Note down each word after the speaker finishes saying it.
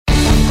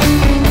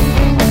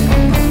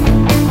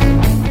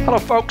Hello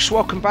folks,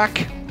 welcome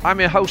back. I'm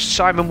your host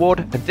Simon Ward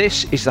and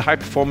this is the High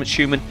Performance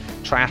Human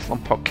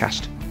Triathlon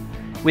Podcast.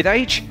 With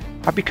age,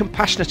 I've become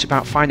passionate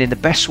about finding the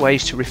best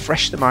ways to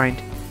refresh the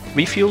mind,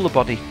 refuel the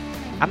body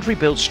and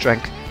rebuild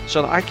strength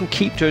so that I can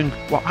keep doing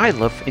what I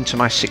love into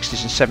my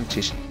 60s and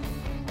 70s.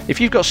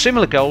 If you've got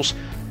similar goals,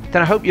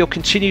 then I hope you'll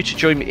continue to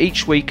join me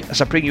each week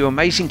as I bring you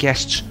amazing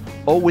guests,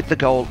 all with the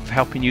goal of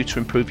helping you to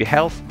improve your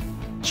health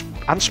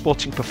and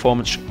sporting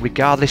performance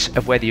regardless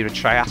of whether you're a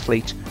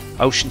triathlete,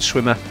 ocean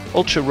swimmer,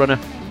 ultra runner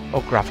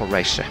or gravel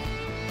racer.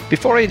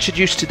 Before I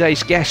introduce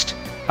today's guest,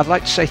 I'd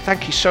like to say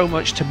thank you so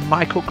much to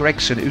Michael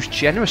Gregson, whose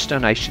generous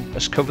donation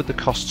has covered the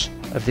costs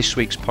of this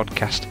week's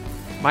podcast.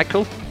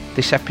 Michael,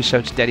 this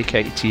episode's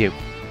dedicated to you.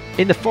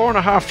 In the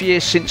 4.5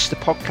 years since the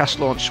podcast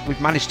launch, we've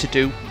managed to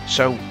do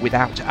so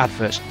without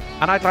adverts,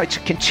 and I'd like to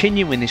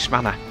continue in this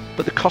manner,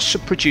 but the costs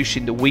of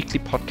producing the weekly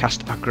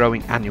podcast are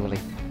growing annually.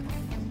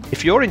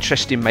 If you're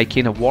interested in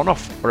making a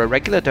one-off or a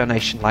regular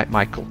donation like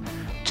Michael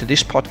to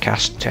this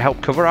podcast to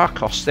help cover our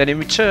costs, then in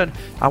return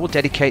I will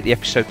dedicate the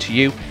episode to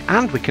you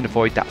and we can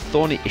avoid that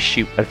thorny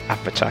issue of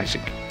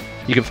advertising.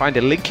 You can find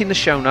a link in the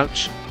show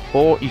notes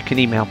or you can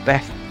email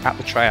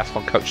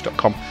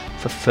beth@thetriathloncoach.com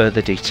for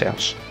further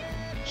details.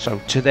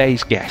 So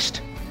today's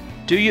guest.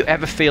 Do you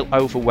ever feel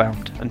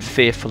overwhelmed and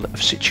fearful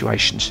of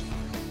situations?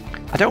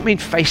 I don't mean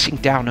facing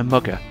down a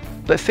mugger,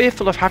 but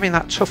fearful of having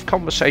that tough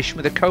conversation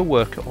with a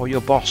co-worker or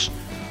your boss.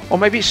 Or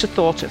maybe it's the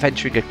thought of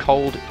entering a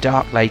cold,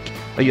 dark lake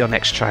or your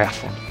next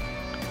triathlon.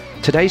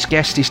 Today's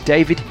guest is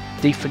David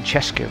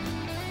DiFrancesco,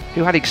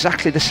 who had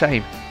exactly the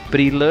same,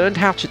 but he learned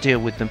how to deal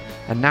with them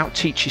and now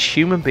teaches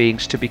human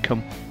beings to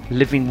become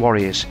living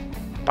warriors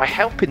by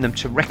helping them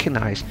to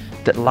recognize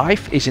that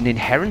life is an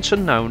inherent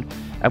unknown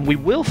and we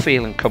will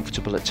feel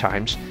uncomfortable at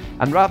times,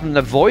 and rather than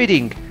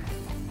avoiding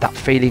that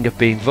feeling of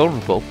being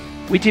vulnerable,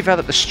 we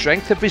develop the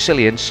strength of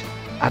resilience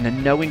and a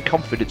knowing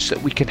confidence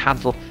that we can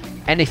handle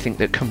anything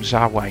that comes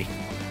our way.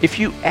 If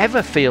you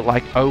ever feel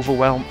like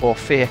overwhelm or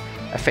fear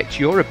affect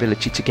your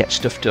ability to get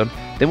stuff done,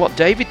 then what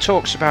David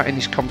talks about in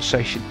this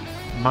conversation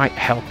might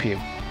help you.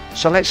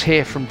 So let's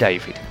hear from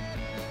David.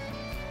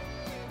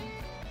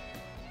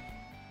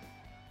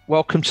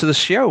 Welcome to the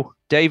show,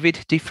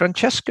 David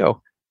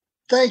DiFrancesco.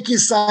 Thank you,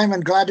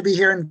 Simon. Glad to be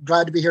here and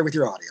glad to be here with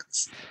your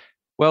audience.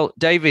 Well,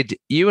 David,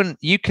 you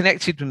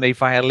connected with me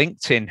via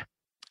LinkedIn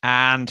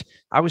and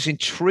I was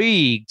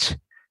intrigued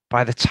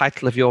by the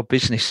title of your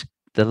business,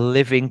 The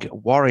Living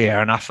Warrior.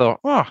 And I thought,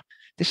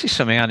 this is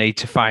something I need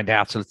to find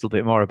out a little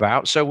bit more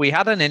about. So we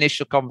had an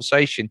initial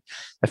conversation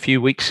a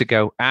few weeks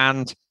ago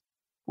and,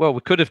 well,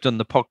 we could have done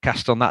the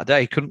podcast on that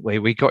day, couldn't we?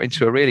 We got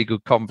into a really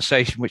good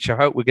conversation, which I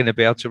hope we're going to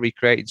be able to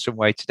recreate in some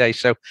way today.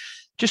 So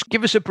just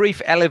give us a brief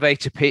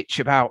elevator pitch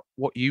about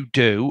what you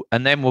do,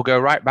 and then we'll go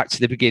right back to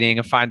the beginning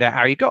and find out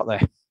how you got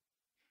there.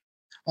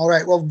 All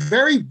right. Well,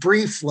 very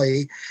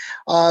briefly,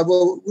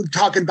 we're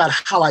talking about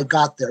how I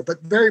got there,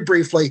 but very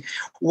briefly,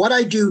 what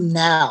I do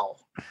now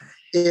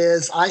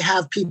is I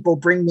have people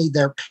bring me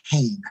their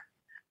pain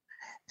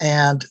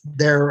and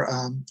their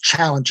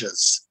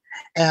challenges.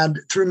 And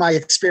through my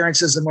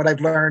experiences and what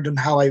I've learned and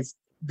how I've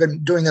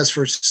been doing this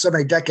for so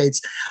many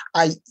decades,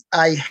 I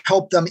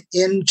help them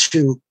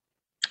into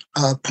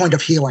a point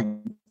of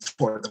healing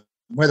for them,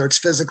 whether it's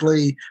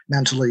physically,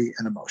 mentally,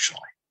 and emotionally.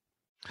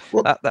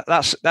 Well,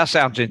 that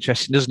sounds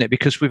interesting, doesn't it?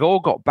 Because we've all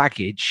got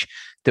baggage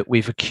that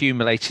we've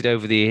accumulated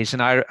over the years.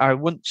 And I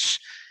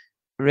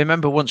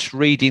remember once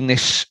reading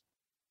this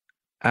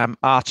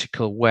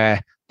article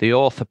where the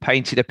author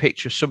painted a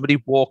picture of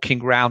somebody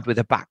walking around with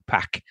a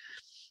backpack.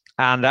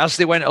 And as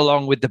they went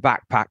along with the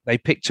backpack, they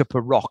picked up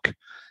a rock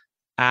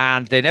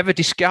and they never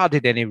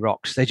discarded any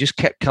rocks. They just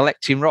kept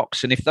collecting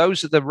rocks. And if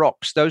those are the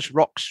rocks, those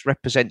rocks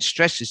represent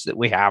stresses that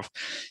we have.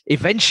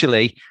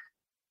 Eventually,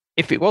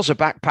 if it was a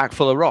backpack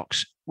full of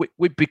rocks,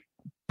 we'd be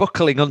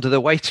buckling under the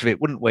weight of it,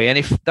 wouldn't we? And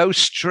if those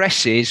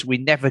stresses we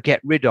never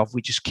get rid of,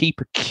 we just keep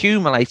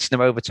accumulating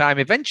them over time,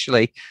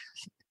 eventually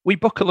we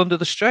buckle under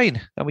the strain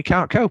and we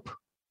can't cope.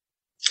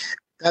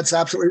 That's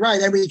absolutely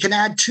right. And we can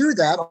add to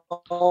that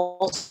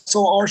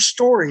also our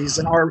stories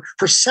and our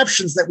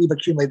perceptions that we've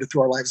accumulated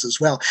through our lives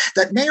as well,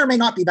 that may or may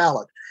not be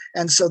valid.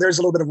 And so there's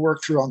a little bit of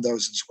work through on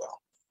those as well.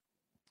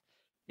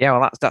 Yeah,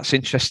 well, that's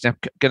interesting. I'm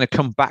going to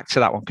come back to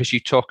that one because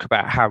you talk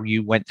about how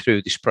you went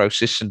through this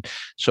process and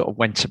sort of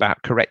went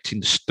about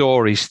correcting the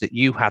stories that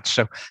you had.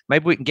 So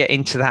maybe we can get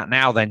into that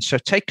now then. So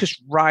take us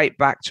right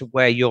back to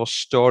where your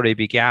story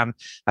began.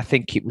 I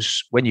think it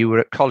was when you were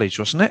at college,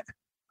 wasn't it?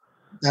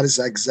 That is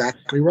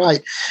exactly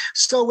right.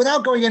 So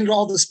without going into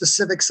all the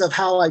specifics of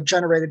how I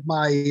generated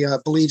my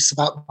beliefs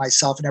about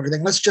myself and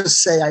everything, let's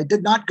just say I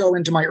did not go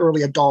into my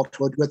early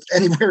adulthood with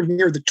anywhere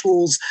near the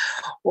tools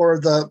or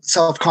the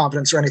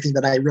self-confidence or anything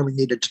that I really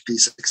needed to be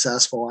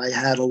successful. I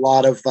had a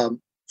lot of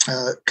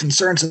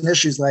concerns and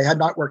issues that I had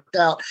not worked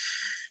out.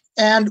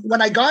 And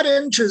when I got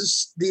into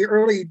the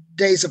early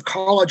days of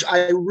college,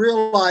 I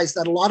realized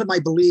that a lot of my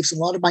beliefs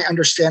and a lot of my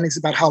understandings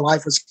about how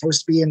life was supposed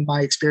to be and my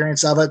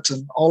experience of it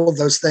and all of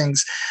those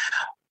things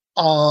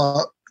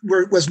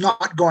was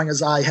not going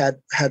as I had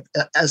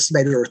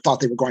estimated or thought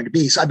they were going to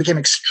be. So I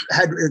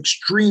had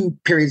extreme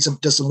periods of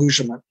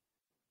disillusionment.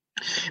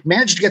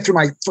 Managed to get through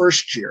my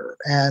first year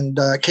and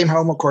came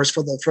home, of course,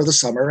 for the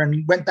summer,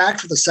 and went back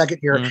for the second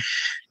year. Mm.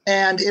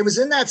 And it was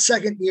in that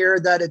second year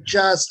that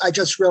I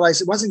just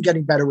realized it wasn't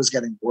getting better, it was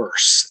getting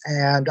worse.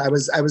 And I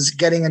was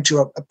getting into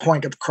a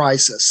point of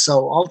crisis.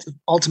 So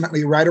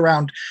ultimately, right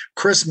around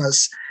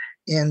Christmas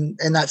in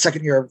that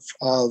second year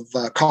of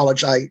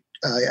college, I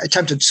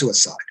attempted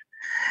suicide.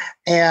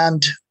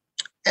 And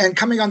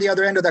coming on the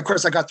other end of that, of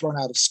course, I got thrown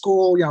out of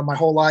school. You know, my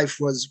whole life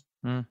was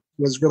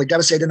really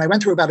devastated. And I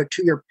went through about a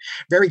 2-year,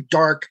 very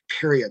dark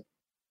period.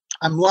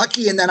 I'm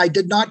lucky in that I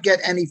did not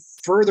get any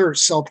further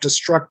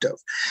self-destructive,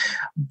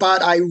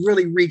 but I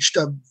really reached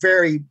a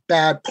very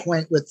bad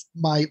point with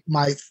my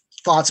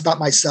thoughts about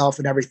myself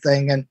and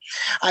everything. And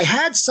I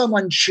had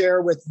someone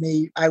share with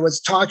me, I was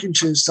talking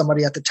to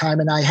somebody at the time,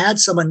 and I had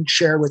someone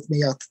share with me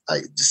it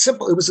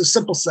was a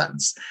simple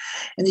sentence.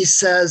 And he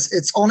says,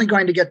 it's only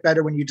going to get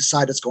better when you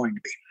decide it's going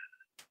to be.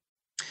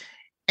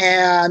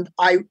 And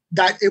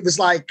it was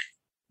like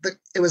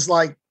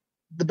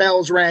the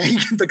bells rang,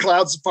 the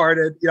clouds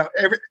parted, you know,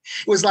 it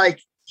was like,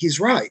 he's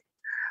right.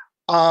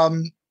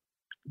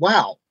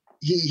 Wow.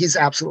 He's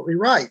absolutely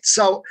right.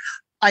 So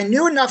I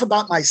knew enough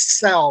about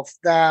myself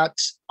that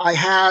I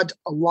had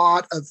a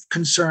lot of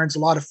concerns, a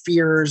lot of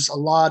fears, a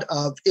lot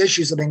of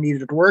issues that I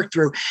needed to work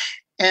through.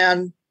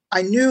 And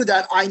I knew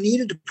that I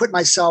needed to put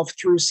myself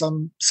through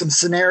some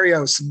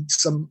scenarios,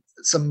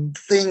 some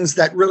things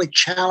that really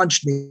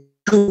challenged me.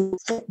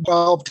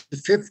 12 to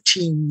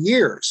 15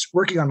 years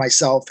working on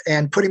myself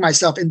and putting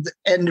myself in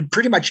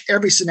pretty much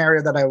every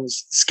scenario that I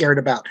was scared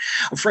about.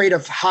 Afraid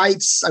of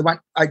heights,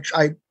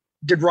 I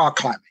did rock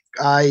climbing.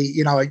 I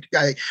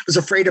was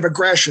afraid of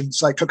aggression,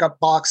 so I took up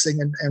boxing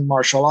and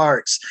martial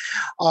arts.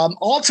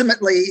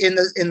 Ultimately, in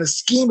the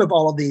scheme of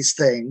all of these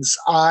things,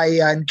 I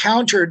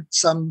encountered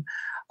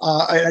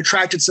I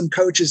attracted some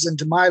coaches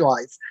into my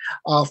life.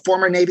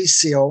 Former Navy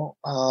SEAL,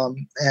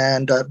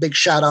 and a big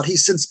shout out.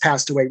 He's since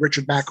passed away.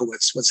 Richard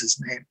Makowitz was his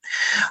name.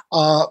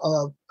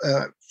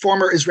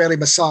 Former Israeli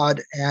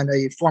Mossad and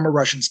a former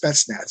Russian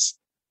Spetsnaz.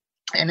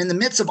 And in the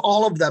midst of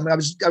all of them, I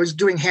was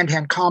doing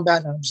hand-to-hand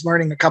combat, and I was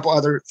learning a couple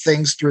other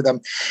things through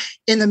them.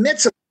 In the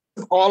midst of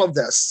all of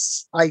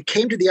this, I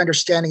came to the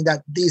understanding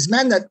that these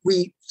men that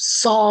we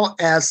saw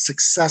as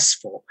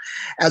successful,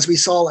 as we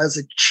saw as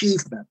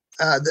achievement,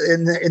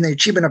 in the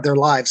achievement of their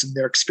lives and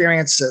their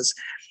experiences,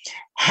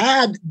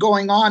 had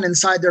going on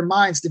inside their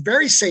minds the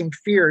very same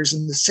fears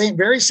and the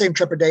very same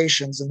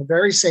trepidations and the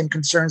very same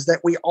concerns that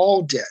we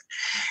all did.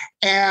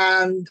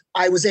 And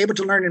I was able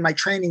to learn in my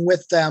training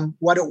with them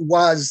what it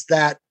was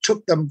that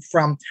took them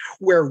from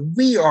where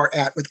we are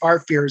at with our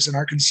fears and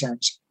our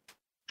concerns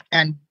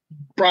and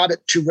brought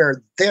it to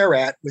where they're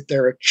at with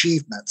their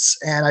achievements.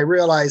 And I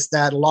realized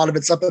that a lot of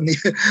it's up in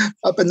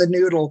the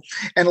noodle,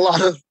 and a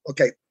lot of,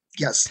 okay,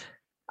 yes.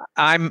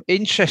 I'm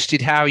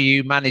interested how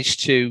you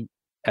managed to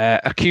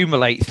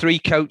accumulate 3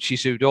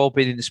 coaches who'd all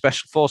been in the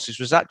special forces.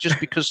 Was that just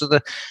because of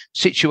the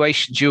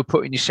situations you were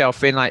putting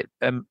yourself in, like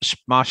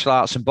martial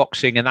arts and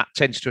boxing, and that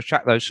tends to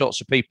attract those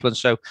sorts of people, and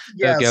so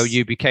yes,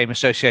 you became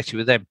associated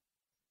with them?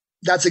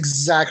 That's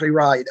exactly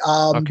right.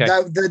 Okay.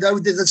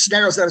 The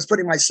scenarios that I was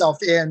putting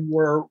myself in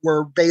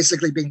were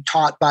basically being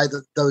taught by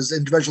those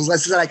individuals.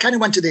 As I said, I kind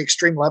of went to the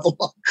extreme level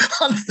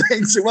on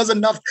things. It wasn't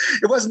enough.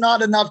 It was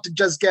not enough to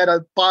just get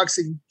a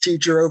boxing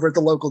teacher over at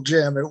the local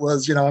gym. It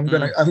was, I'm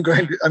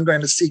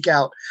going to seek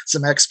out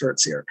some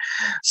experts here.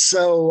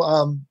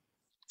 So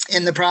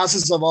in the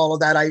process of all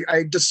of that,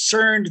 I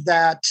discerned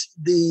that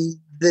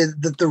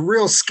the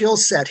real skill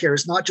set here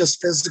is not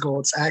just physical,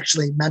 it's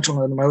actually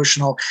mental and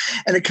emotional.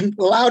 And it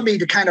allowed me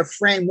to kind of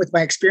frame, with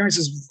my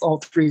experiences with all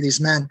 3 of these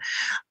men,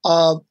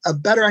 a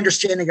better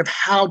understanding of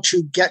how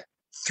to get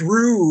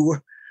through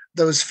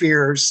those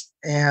fears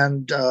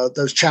and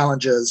those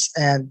challenges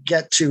and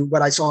get to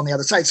what I saw on the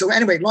other side. So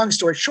anyway, long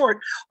story short,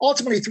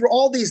 ultimately through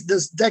all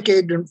this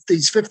decade and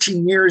these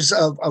 15 years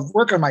of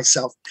work on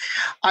myself,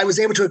 I was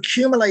able to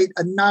accumulate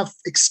enough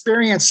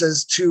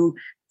experiences to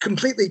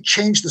completely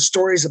change the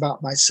stories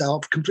about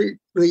myself, completely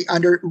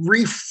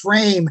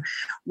reframe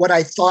what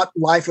I thought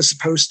life was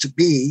supposed to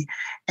be,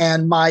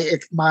 and my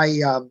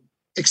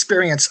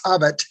experience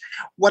of it,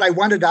 what I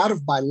wanted out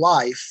of my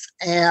life.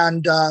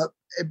 And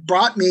it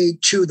brought me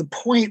to the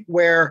point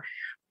where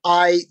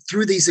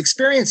through these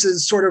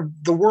experiences, sort of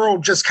the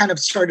world just kind of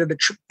started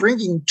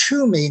bringing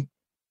to me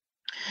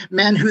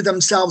men who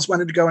themselves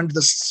wanted to go into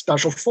the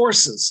special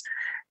forces.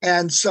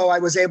 And so I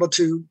was able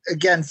to,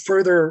 again,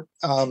 further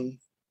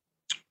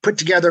put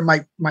together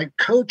my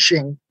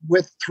coaching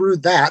through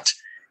that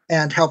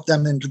and help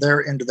them into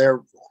their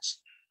roles.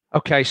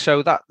 Okay,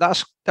 so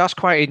that's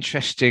quite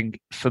interesting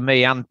for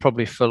me, and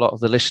probably for a lot of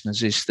the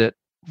listeners, is that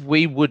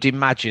we would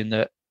imagine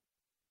that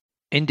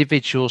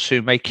individuals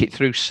who make it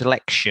through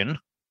selection,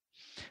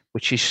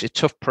 which is a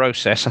tough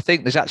process. I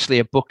think there's actually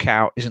a book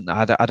out, isn't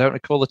there? I don't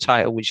recall the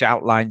title, which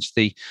outlines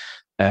the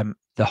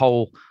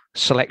whole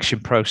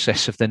selection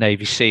process of the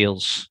Navy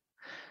SEALs.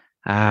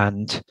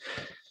 And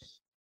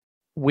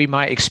we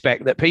might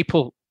expect that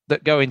people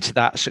that go into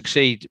that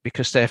succeed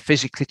because they're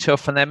physically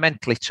tough and they're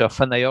mentally tough,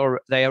 and they are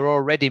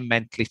already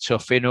mentally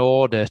tough in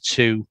order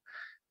to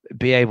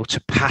be able to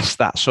pass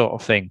that sort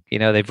of thing.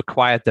 They've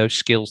acquired those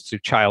skills through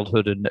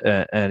childhood and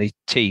early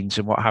teens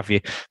and what have you.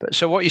 But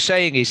so what you're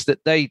saying is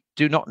that they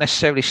do not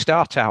necessarily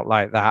start out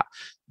like that.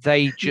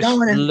 They just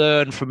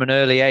learn from an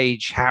early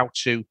age how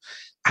to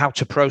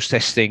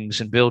process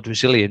things and build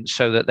resilience,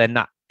 so that then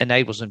that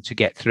enables them to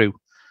get through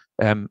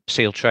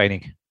SEAL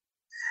training.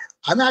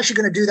 I'm actually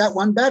going to do that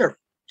one better.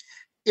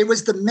 It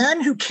was the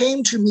men who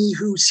came to me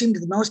who seemed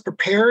the most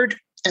prepared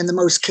and the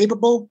most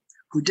capable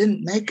who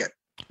didn't make it.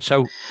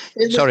 So,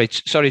 sorry,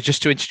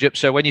 just to interrupt.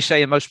 So when you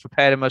say the most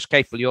prepared and most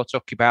capable, you're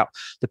talking about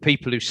the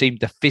people who seem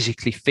the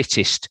physically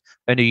fittest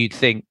and who you'd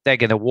think they're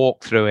going to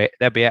walk through it.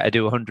 They'll be able to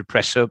do 100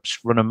 press-ups,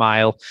 run a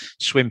mile,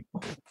 swim,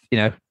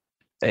 and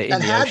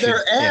had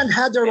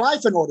their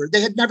life in order.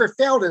 They had never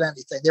failed at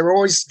anything. They were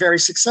always very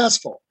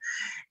successful.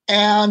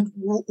 And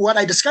what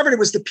I discovered, it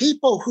was the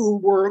people who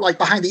were like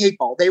behind the eight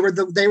ball. They were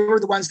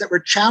the ones that were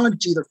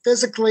challenged either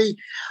physically,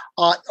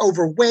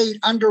 overweight,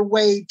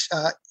 underweight,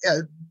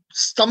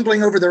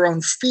 stumbling over their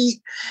own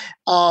feet,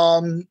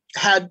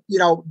 had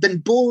been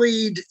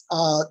bullied.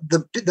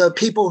 The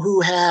people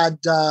who had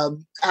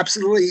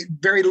absolutely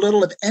very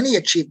little of any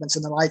achievements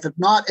in their life,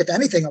 if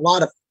anything, a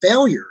lot of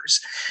failures.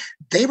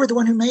 They were the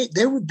one who made.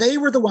 They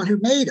were the one who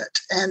made it,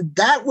 and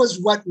that was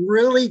what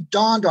really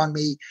dawned on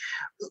me.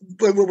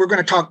 What we're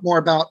going to talk more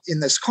about in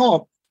this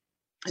call,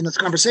 in this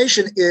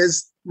conversation,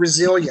 is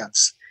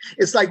resilience.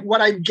 It's like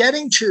what I'm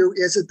getting to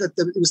is that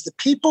it was the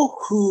people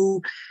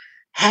who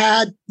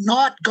had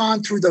not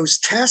gone through those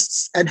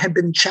tests and had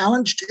been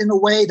challenged in a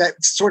way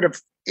that sort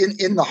of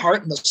in the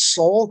heart and the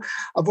soul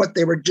of what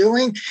they were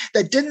doing,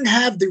 that didn't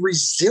have the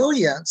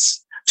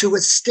resilience to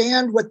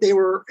withstand what they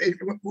were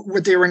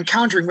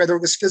encountering, whether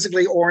it was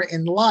physically or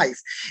in life.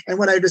 And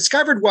what I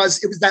discovered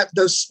was it was that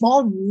those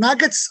small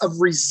nuggets of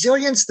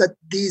resilience that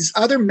these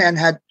other men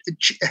had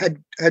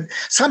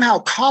somehow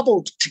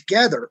cobbled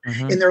together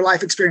in their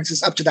life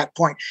experiences up to that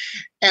point.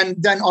 And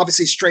then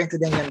obviously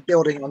strengthening and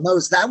building on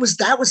those. That was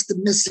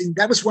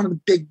one of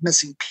the big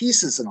missing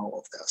pieces in all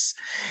of this.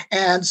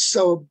 And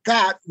so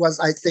that was,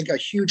 I think, a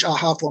huge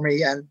aha for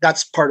me. And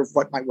that's part of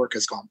what my work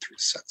has gone through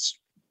since.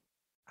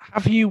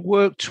 Have you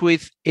worked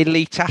with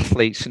elite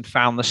athletes and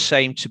found the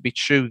same to be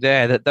true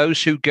there, that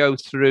those who go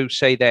through,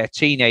 say, their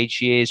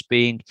teenage years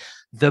being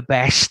the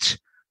best,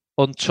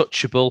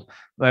 untouchable,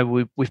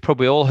 we've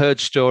probably all heard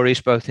stories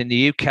both in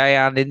the UK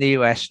and in the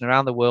US and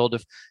around the world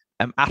of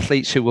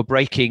athletes who were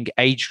breaking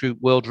age group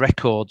world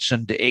records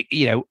and,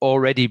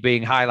 already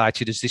being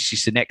highlighted as this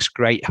is the next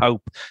great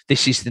hope,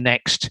 this is the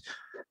next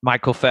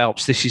Michael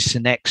Phelps, this is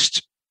the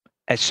next,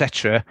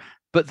 etc.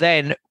 But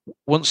then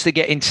once they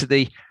get into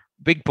the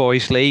big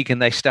boys league and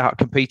they start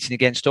competing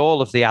against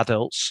all of the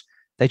adults,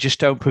 they just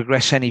don't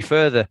progress any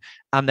further.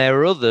 And there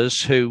are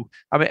others who,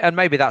 and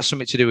maybe that's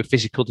something to do with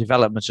physical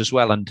development as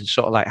well, and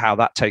sort of like how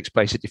that takes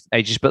place at different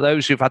ages. But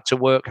those who've had to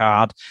work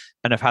hard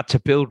and have had to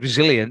build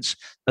resilience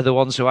are the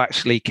ones who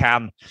actually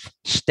can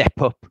step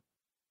up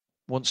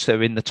once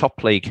they're in the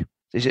top league.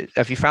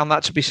 Have you found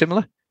that to be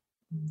similar?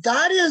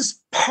 That's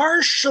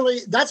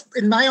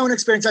in my own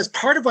experience. That's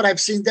part of what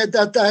I've seen.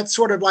 That's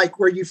sort of like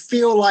where you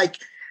feel like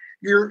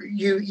you're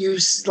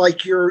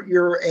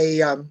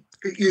a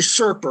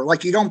usurper,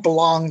 like you don't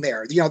belong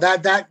there.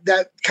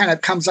 That kind of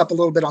comes up a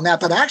little bit on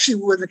that. But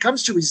actually, when it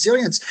comes to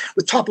resilience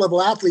with top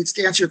level athletes,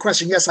 to answer your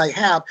question, yes, I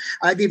have.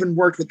 I've even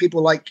worked with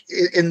people like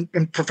in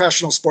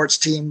professional sports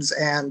teams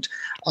and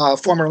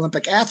former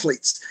Olympic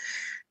athletes.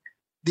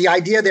 The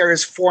idea there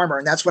is former,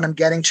 and that's what I'm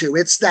getting to.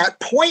 It's that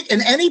point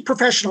in any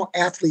professional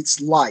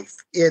athlete's life.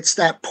 It's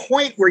that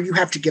point where you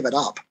have to give it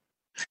up,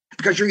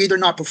 because you're either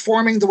not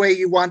performing the way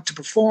you want to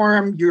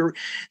perform,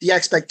 the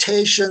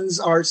expectations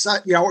are,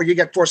 or you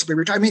get forcibly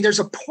retired. There's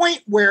a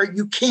point where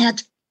you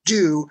can't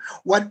do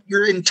what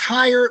your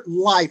entire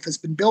life has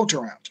been built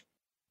around.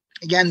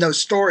 Again, those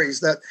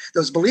stories,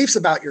 those beliefs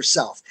about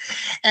yourself.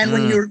 And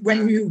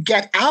when you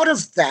get out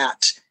of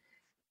that,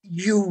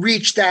 you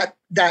reach that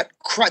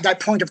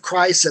point of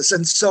crisis.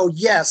 And so,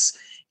 yes,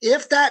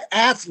 if that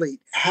athlete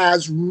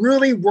has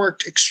really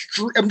worked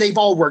they've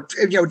all worked,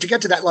 to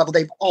get to that level,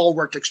 they've all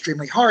worked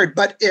extremely hard.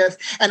 But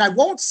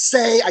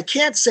I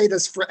can't say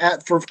this for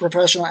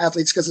professional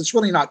athletes because it's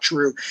really not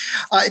true.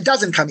 It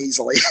doesn't come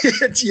easily.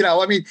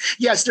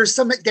 Yes,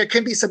 there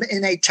can be some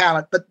innate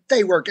talent, but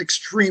they work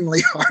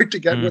extremely hard to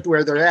get with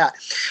where they're at.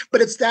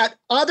 But it's that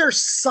other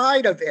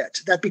side of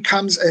it that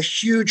becomes a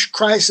huge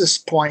crisis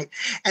point.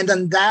 And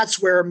then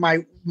that's where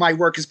my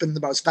work has been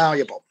the most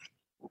valuable.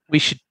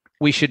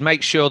 We should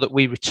make sure that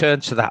we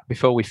return to that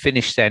before we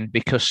finish then,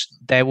 because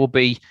there will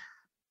be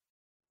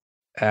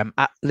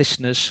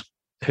listeners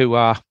who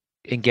are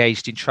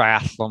engaged in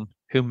triathlon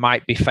who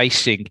might be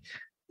facing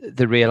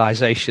the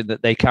realization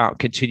that they can't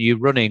continue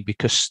running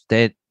because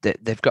they've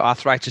got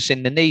arthritis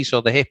in the knees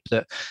or the hip,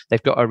 that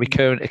they've got a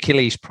recurrent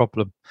Achilles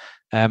problem,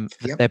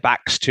 that their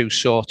back's too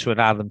sore to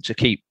allow them to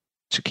keep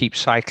to keep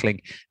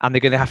cycling, and they're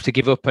going to have to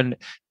give up. And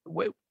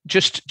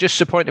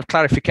just a point of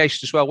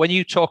clarification as well, when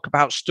you talk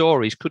about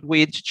stories, could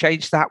we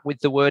interchange that with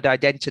the word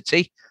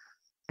identity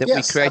that we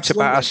create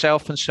absolutely. about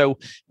ourselves? And so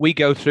we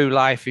go through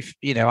life. If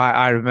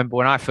I remember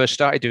when I first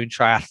started doing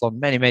triathlon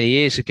many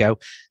years ago,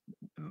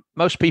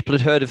 most people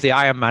had heard of the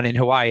Ironman in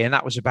Hawaii, and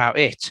that was about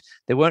it.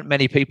 There weren't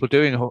many people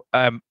doing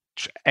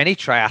any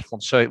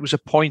triathlon, so it was a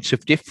point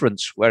of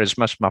difference, whereas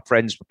most of my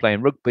friends were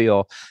playing rugby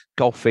or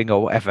golfing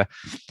or whatever.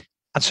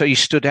 And so you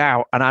stood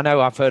out. And I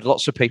know I've heard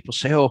lots of people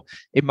say, oh,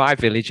 in my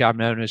village, I'm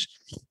known as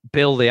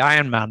Bill the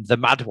Ironman, the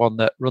mad one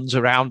that runs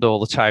around all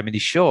the time in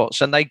his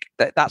shorts. And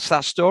that's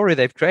that story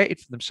they've created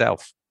for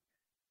themselves.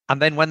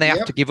 And then when they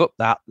have to give up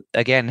that,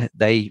 again,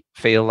 they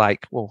feel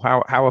like, well,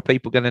 how are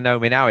people going to know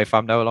me now if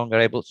I'm no longer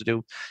able to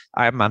do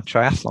Ironman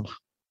triathlon?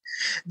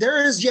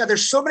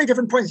 There's so many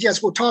different points.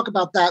 Yes, we'll talk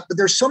about that, but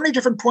there's so many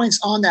different points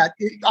on that.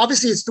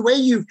 Obviously, it's the way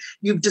you've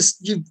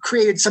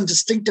created some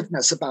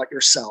distinctiveness about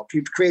yourself.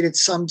 You've created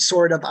some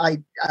sort of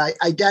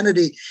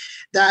identity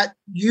that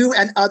you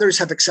and others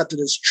have accepted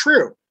as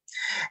true.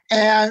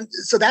 And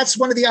so that's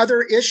one of the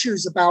other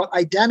issues about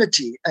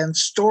identity and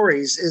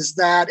stories, is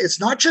that it's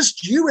not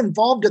just you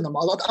involved in them.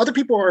 Other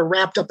people are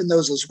wrapped up in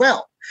those as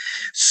well.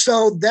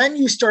 So then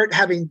you start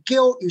having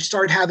guilt, you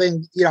start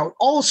having,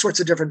 all sorts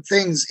of different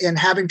things in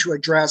having to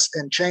address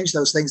and change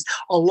those things,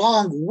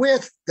 along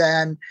with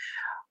then,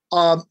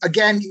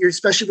 again,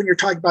 especially when you're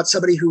talking about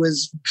somebody who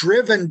is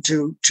driven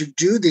to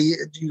do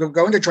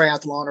go into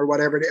triathlon or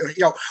whatever,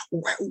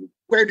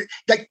 where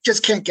that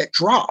just can't get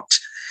dropped.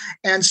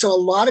 And so a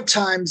lot of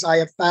times I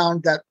have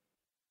found that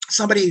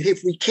somebody,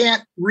 if we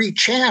can't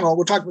rechannel,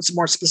 we'll talk about some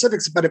more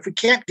specifics, but if we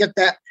can't get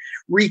that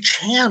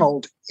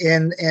rechanneled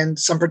in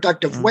some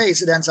productive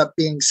ways, it ends up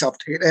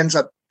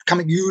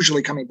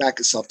usually coming back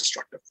as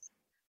self-destructive.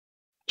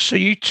 So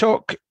you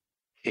talk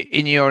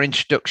in your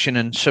introduction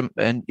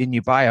and in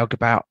your bio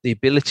about the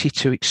ability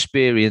to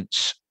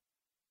experience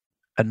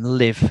and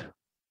live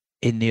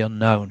in the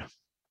unknown,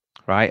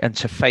 right? And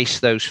to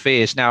face those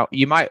fears. Now,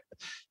 you might,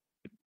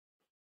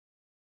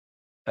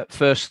 at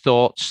first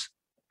thoughts,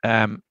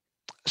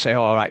 say,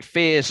 all right,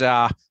 fears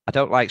are, I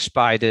don't like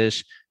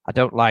spiders, I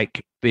don't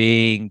like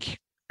being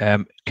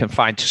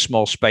confined to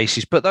small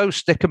spaces. But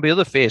there can be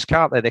other fears,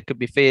 can't there? There can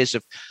be fears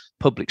of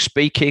public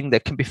speaking. There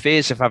can be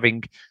fears of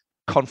having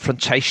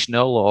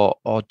confrontational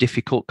or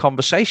difficult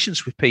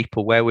conversations with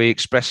people where we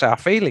express our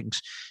feelings.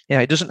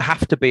 It doesn't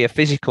have to be a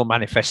physical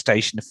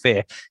manifestation of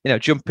fear.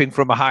 Jumping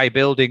from a high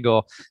building,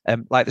 or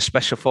like the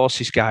Special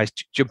Forces guys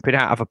jumping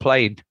out of a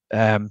plane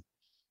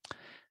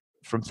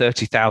from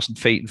 30,000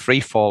 feet and free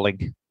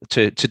falling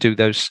to do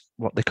those,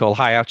 what they call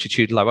high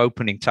altitude, low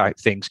opening type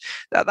things.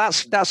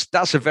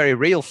 That's a very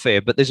real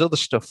fear, but there's other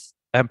stuff.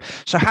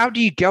 So how do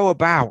you go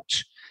about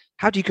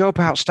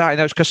starting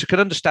those? Because I can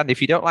understand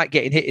if you don't like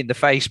getting hit in the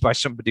face by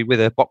somebody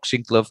with a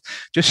boxing glove,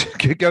 just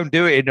go and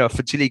do it enough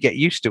until you get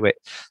used to it.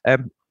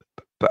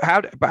 But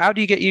how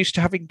do you get used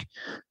to having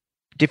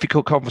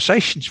difficult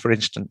conversations, for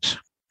instance?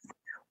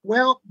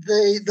 Well,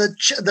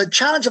 the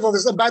challenge of all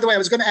this, and by the way, I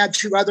was going to add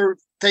two other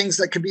things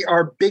that could be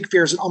our big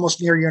fears and almost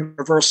near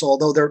universal,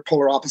 although they're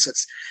polar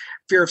opposites: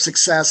 fear of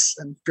success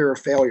and fear of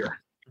failure.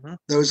 Mm-hmm.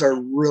 Those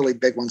are really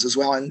big ones as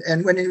well.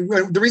 And when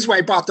the reason why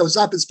I brought those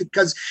up is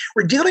because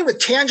we're dealing with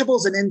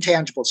tangibles and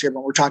intangibles here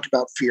when we're talking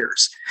about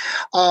fears.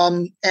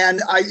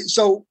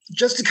 So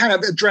just to kind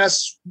of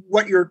address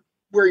where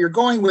you're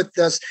going with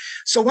this.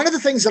 So one of the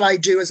things that I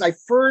do is I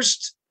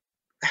first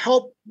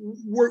help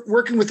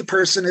working with the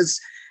person is,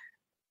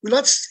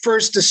 let's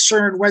first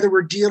discern whether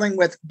we're dealing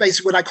with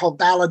basically what I call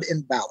valid,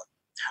 invalid.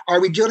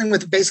 Are we dealing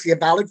with basically a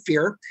valid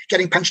fear?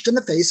 Getting punched in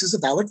the face is a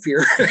valid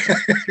fear.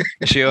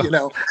 Sure.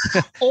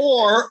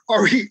 Or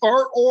are we,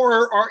 or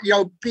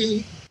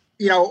being,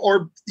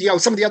 or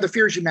some of the other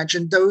fears you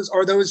mentioned,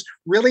 are those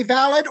really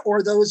valid,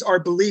 or those are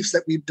beliefs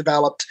that we've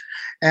developed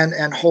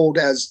and hold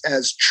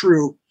as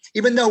true,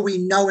 even though we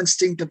know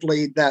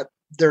instinctively that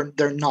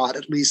they're not,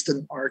 at least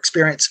in our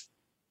experience.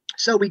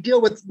 So we deal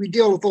with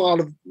a lot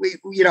of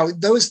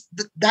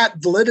that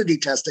validity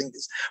testing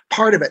is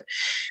part of it.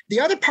 The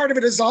other part of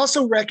it is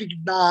also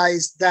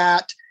recognize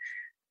that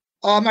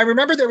I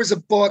remember there was a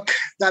book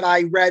that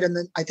I read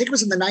I think it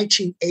was in the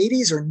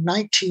 1980s or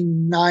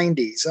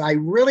 1990s, and I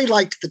really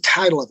liked the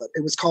title of it.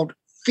 It was called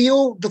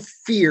 "Feel the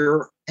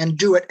Fear and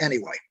Do It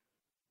Anyway."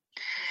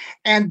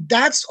 And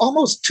that's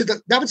almost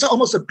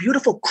a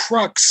beautiful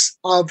crux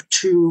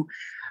to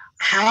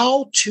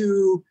how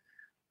to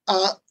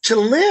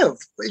live,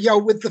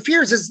 with the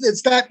fears.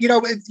 It's that,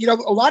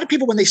 a lot of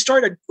people, when they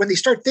start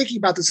thinking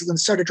about this and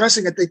start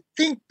addressing it, they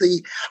think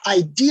the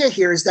idea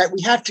here is that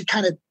we have to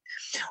kind of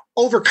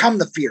overcome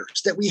the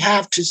fears, that we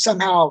have to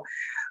somehow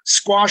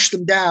squash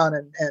them down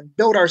and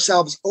build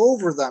ourselves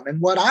over them.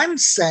 And what I'm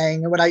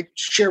saying, and what I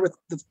share with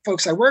the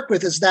folks I work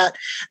with, is that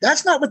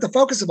that's not what the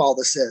focus of all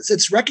this is.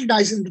 It's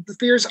recognizing that the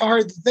fears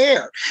are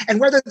there, and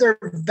whether they're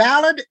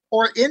valid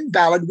or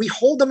invalid, we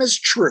hold them as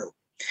true.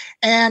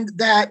 And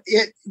that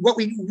what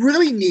we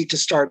really need to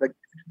start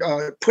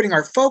putting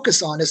our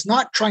focus on is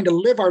not trying to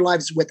live our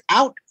lives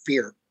without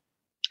fear,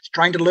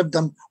 trying to live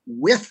them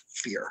with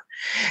fear.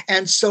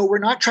 And so we're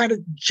not trying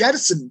to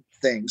jettison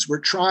things. We're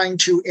trying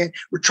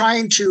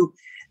to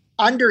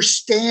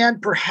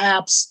understand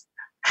perhaps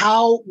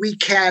how we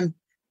can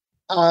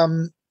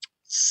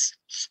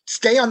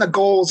stay on the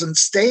goals and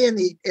stay in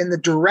the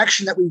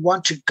direction that we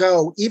want to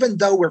go, even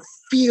though we're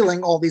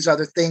feeling all these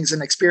other things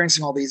and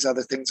experiencing all these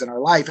other things in our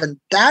life. And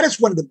that is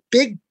one of the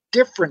big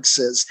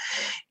differences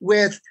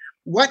with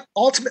what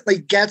ultimately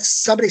gets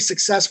somebody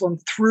successful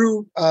and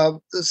through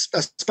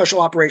special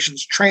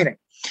operations training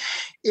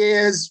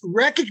is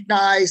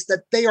recognize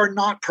that they are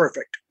not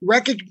perfect,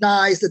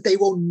 recognize that they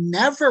will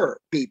never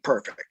be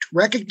perfect,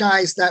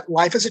 recognize that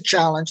life is a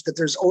challenge, that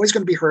there's always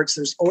going to be hurts,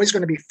 there's always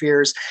going to be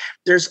fears,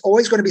 there's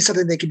always going to be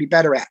something they can be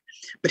better at.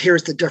 But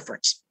here's the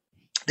difference.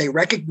 They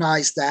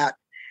recognize that,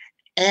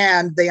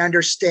 and they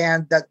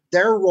understand that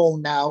their role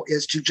now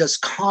is to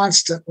just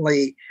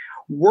constantly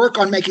work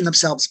on making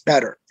themselves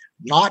better,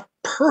 not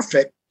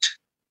perfect,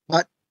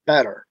 but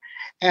better.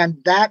 And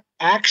that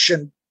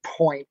action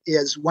point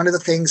is one of the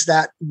things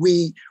that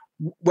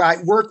I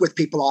work with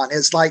people on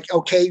is like,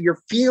 okay,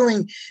 you're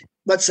feeling,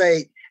 let's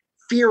say,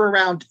 fear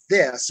around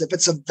this. If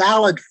it's a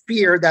valid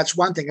fear, that's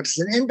one thing. If it's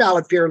an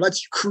invalid fear,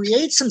 let's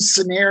create some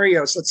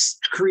scenarios. Let's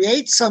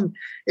create some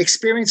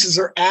experiences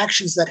or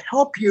actions that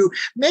help you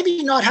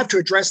maybe not have to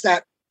address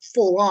that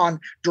full on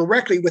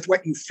directly with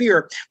what you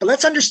fear, but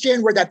let's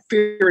understand where that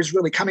fear is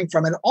really coming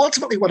from. And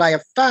ultimately what I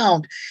have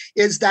found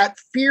is that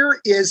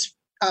fear is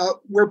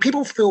where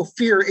people feel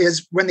fear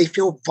is when they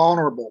feel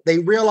vulnerable. They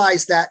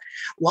realize that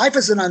life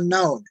is an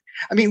unknown.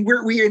 I mean,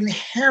 we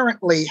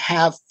inherently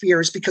have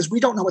fears because we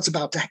don't know what's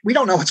going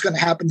to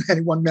happen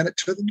any one minute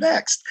to the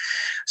next.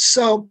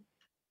 So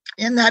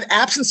in that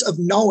absence of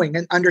knowing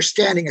and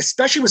understanding,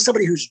 especially with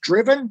somebody who's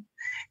driven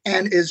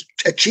and is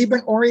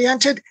achievement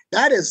oriented,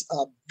 that is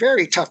a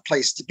very tough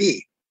place to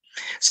be.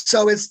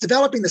 So it's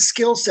developing the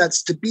skill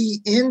sets to be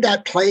in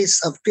that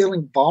place of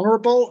feeling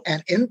vulnerable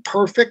and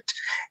imperfect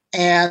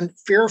and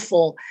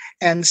fearful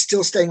and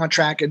still staying on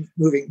track and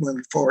moving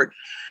forward.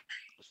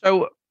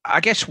 So I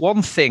guess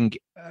one thing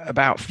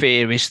about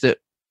fear is that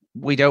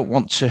we don't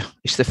want to,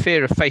 it's the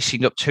fear of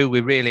facing up to who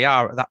we really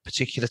are at that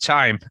particular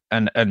time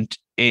and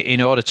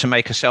in order to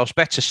make ourselves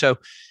better. So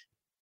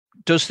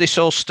does this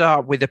all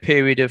start with a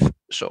period of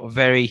sort of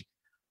very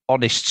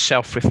honest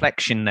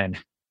self-reflection then?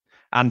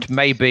 And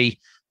maybe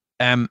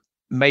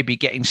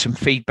getting some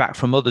feedback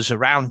from others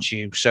around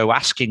you. So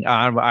asking,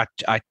 I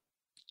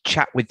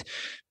chat with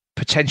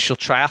potential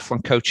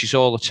triathlon coaches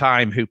all the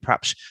time who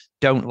perhaps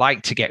don't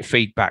like to get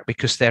feedback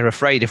because they're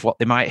afraid of what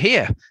they might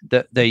hear.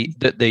 That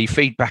the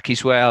feedback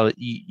is, well,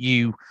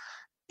 you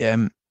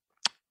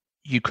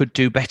could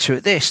do better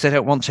at this. They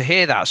don't want to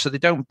hear that, so they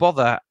don't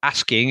bother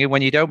asking. And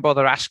when you don't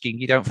bother asking,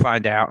 you don't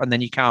find out, and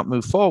then you can't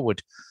move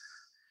forward.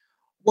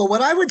 Well,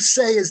 what I would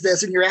say is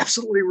this, and you're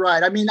absolutely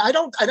right. I mean, I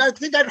don't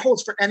think that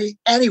holds for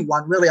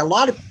anyone really.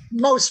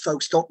 Most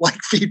folks don't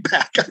like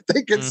feedback.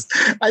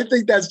 I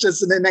think that's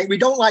just an innate. We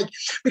don't like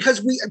because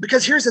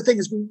here's the thing: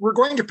 is we're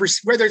going to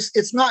whether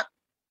it's not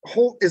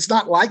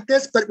like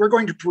this, but we're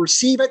going to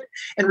perceive it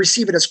and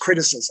receive it as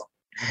criticism.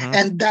 Mm-hmm.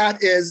 And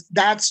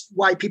that's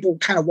why people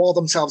kind of wall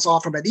themselves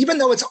off from it, even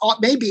though it's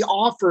maybe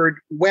offered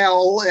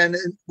well and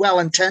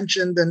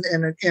well-intentioned and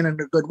in a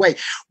good way.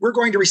 We're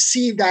going to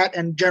receive that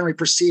and generally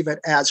perceive it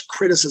as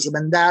criticism.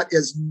 And that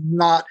is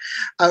not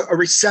a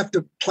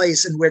receptive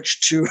place in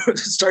which to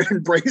start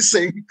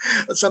embracing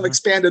some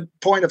expanded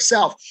point of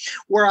self.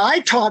 Where I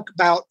talk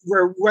about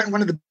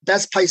one of the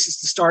best places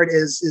to start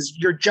is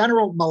your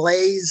general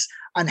malaise,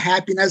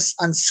 unhappiness,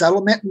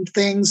 unsettlement and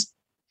things.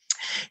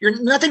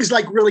 Nothing's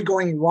like really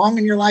going wrong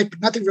in your life, but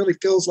nothing really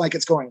feels like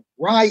it's going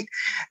right.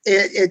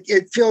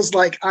 It feels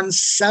like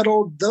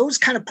unsettled. Those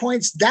kind of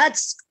points,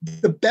 that's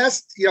the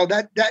best,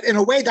 that in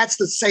a way, that's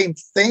the same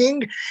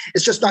thing.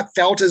 It's just not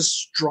felt as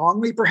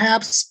strongly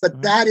perhaps,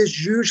 but that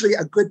is usually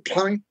a good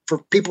point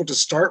for people to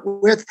start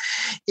with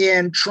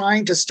in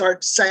trying to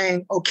start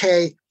saying,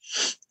 okay,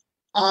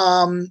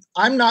 I'm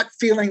not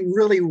feeling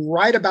really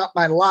right about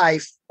my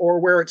life or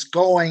where it's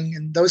going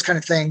and those kind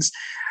of things.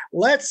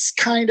 Let's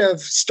kind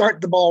of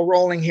start the ball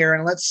rolling here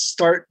and let's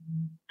start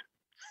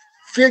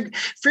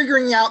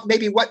figuring out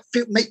maybe what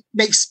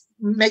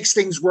makes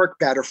things work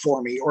better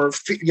for me or,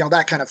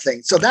 that kind of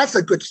thing. So that's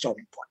a good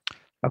starting point.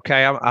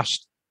 Okay. I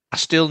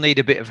still need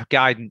a bit of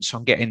guidance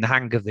on getting the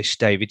hang of this,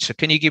 David. So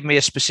can you give me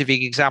a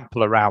specific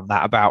example around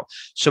that about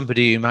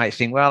somebody who might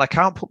think, well, I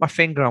can't put my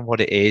finger on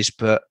what it is,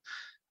 but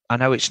I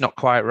know it's not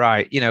quite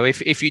right.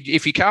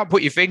 If you can't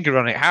put your finger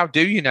on it, how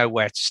do you know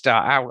where to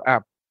start?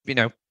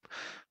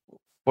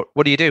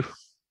 What do you do?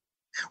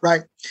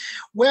 Right.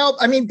 Well,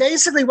 I mean,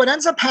 basically what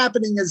ends up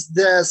happening is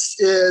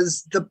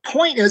the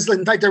point is,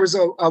 in fact, there was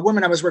a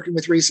woman I was working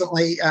with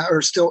recently,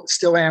 or still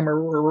am,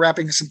 or we're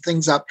wrapping some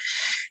things up,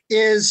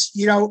 is,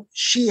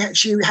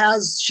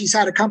 she's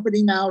had a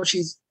company now.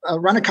 She's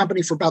run a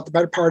company for about the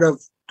better part of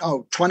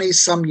 20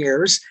 some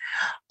years.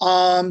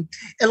 And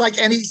like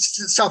any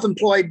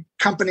self-employed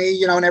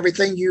company, and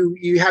everything,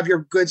 you have your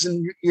goods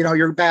and,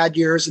 your bad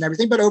years and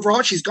everything. But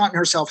overall, she's gotten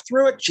herself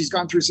through it. She's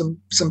gone through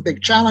some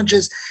big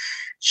challenges.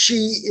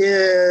 She's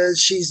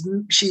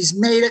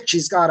made it.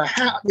 She's got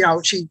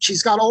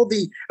she's got all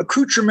the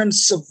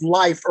accoutrements of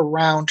life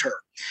around her.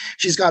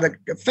 She's got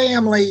a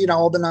family,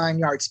 all the 9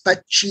 yards,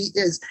 but she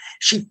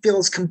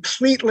feels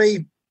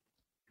completely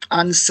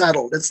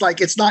unsettled. It's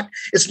like it's not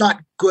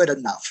good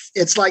enough.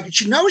 It's like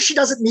she knows she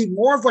doesn't need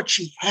more of what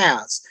she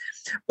has,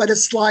 but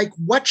it's like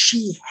what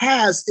she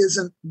has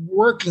isn't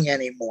working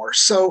anymore.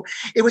 So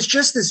it was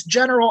just this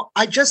general,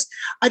 I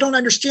don't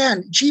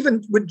understand. She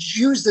even would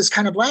use this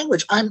kind of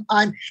language. I'm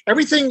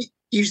everything.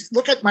 You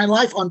look at my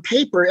life on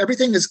paper,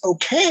 everything is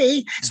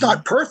okay. It's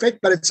not perfect,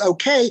 but it's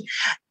okay.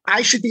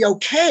 I should be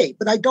okay,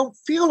 but I don't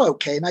feel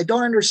okay. And I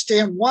don't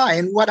understand why.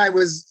 And what I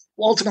was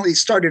ultimately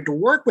started to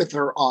work with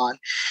her on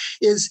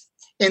is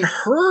in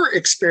her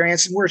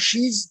experience, and where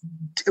she's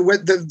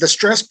with the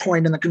stress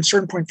point and the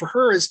concern point for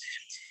her is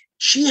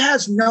she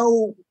has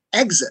no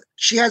exit.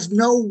 She has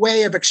no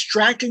way of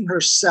extracting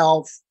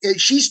herself.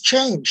 She's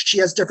changed. She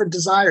has different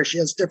desires. She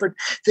has different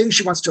things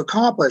she wants to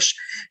accomplish.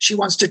 She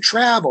wants to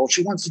travel.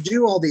 She wants to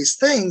do all these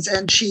things.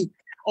 And she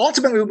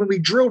ultimately, when we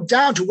drilled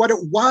down to what it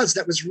was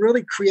that was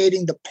really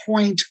creating the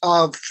point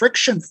of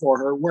friction for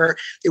her, where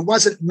it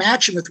wasn't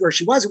matching with where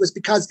she was, it was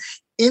because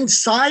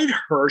inside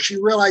her, she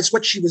realized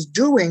what she was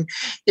doing,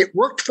 it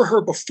worked for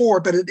her before,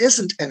 but it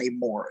isn't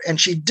anymore. And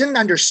she didn't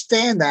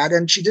understand that.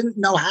 And she didn't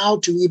know how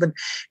to even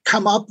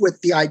come up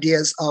with the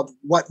ideas of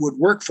what would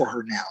work for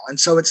her now. And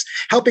so it's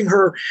helping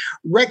her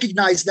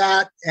recognize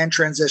that and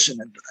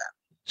transition into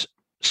that.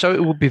 So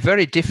it would be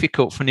very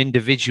difficult for an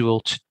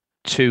individual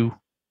to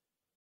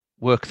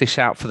work this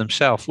out for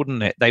themselves,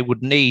 wouldn't it? They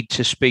would need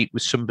to speak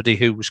with somebody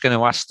who was going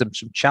to ask them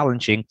some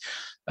challenging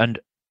and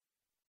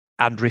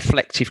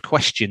reflective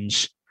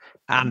questions,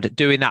 and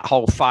doing that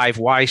whole 5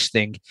 whys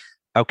thing.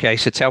 Okay,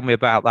 so tell me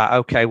about that.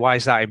 Okay, why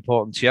is that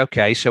important to you?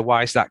 Okay, so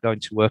why is that going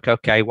to work?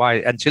 Okay, why?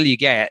 Until you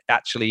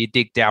you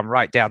dig down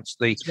right down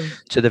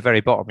to the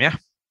very bottom. Yeah.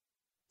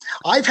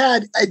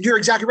 You're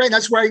exactly right.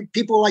 That's why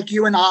people like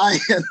you and I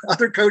and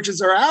other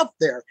coaches are out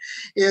there,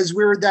 is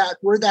we're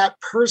that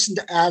person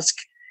to ask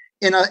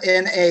in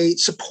a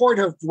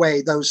supportive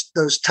way those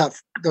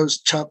tough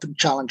and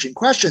challenging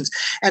questions.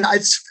 And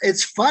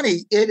it's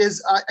funny. It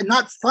is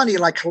not funny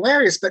like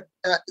hilarious, but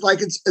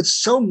like it's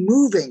so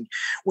moving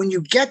when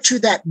you get to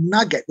that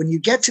nugget, when you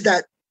get to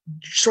that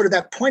sort of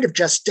that point of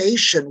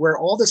gestation where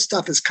all this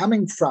stuff is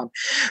coming from.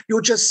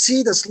 You'll just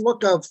see this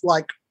look of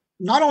like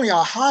not only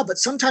aha, but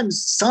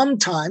sometimes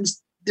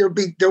there'll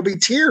be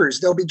tears.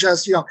 There'll be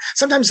just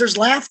sometimes there's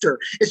laughter.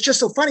 It's just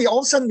so funny. All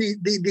of a sudden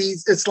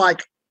these it's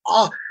like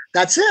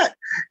that's it.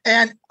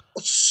 And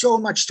so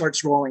much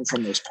starts rolling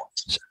from those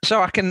points.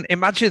 So I can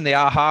imagine the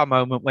aha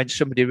moment when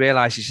somebody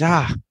realizes,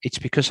 it's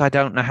because I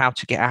don't know how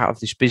to get out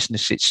of this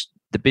business.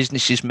 The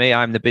business is me,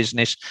 I'm the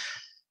business.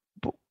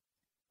 But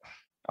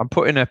I'm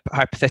putting a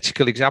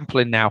hypothetical example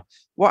in now.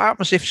 What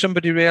happens if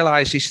somebody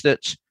realizes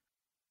that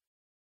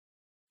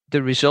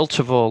the result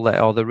of all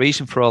that, or the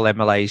reason for all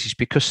MLAs, is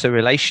because the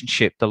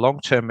relationship, the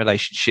long-term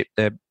relationship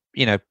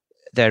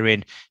they're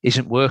in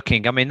isn't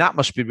working? I mean, that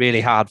must be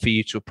really hard for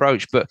you to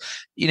approach. But,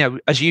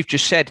 as you've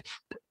just said,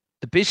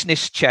 the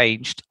business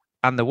changed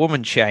and the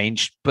woman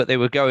changed, but they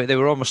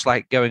were almost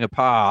like going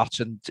apart,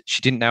 and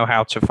she didn't know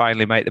how to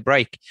finally make the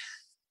break.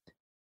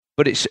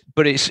 But it's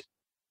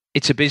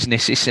a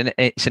business. It's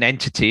an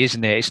entity,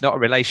 isn't it? It's not a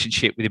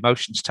relationship with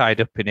emotions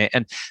tied up in it.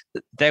 And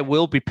there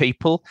will be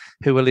people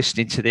who are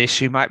listening to this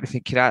who might be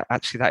thinking,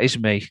 actually, that is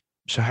me.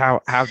 So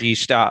how do you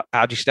start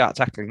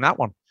tackling that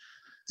one?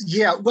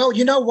 Yeah, well,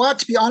 you know what,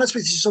 to be honest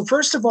with you. So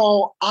first of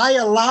all, I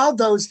allow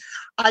those,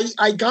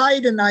 I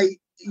guide and I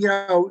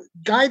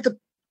guide the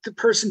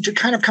person to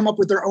kind of come up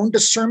with their own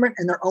discernment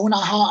and their own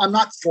aha. I'm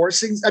not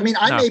forcing. I mean,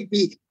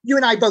 you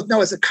and I both know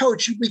as a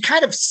coach, we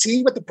kind of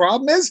see what the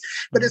problem is,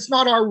 but it's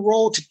not our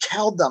role to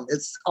tell them.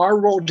 It's our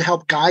role to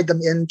help guide them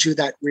into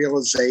that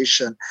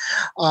realization.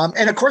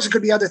 And of course, it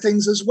could be other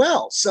things as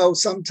well. So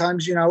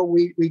sometimes,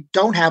 we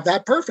don't have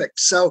that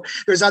perfect. So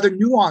there's other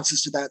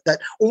nuances to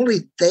that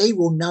only they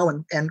will know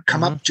and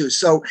come up to.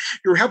 So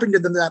you're helping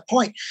them to that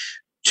point.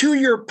 To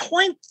your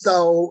point,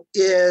 though,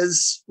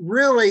 is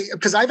really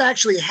because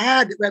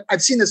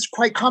I've seen this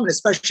quite common,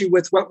 especially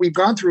with what we've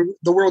gone through,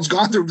 the world's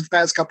gone through the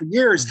past couple of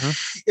years,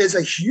 is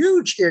a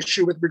huge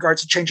issue with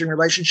regards to changing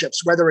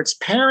relationships, whether it's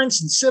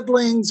parents and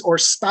siblings or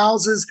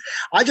spouses.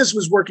 I just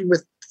was working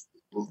with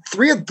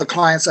 3 of the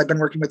clients I've been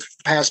working with for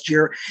the past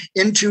year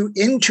into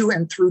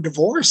and through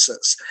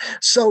divorces.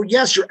 So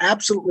yes, you're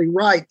absolutely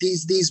right.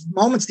 These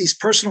moments, these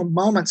personal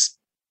moments,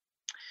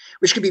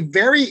 which can be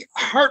very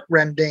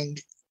heartrending.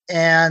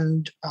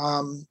 And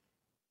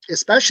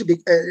especially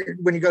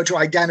when you go to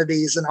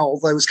identities and all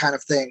those kind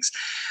of things.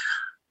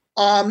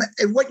 And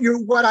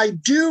what I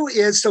do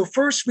is, so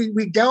first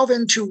we delve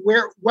into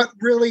what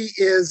really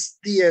is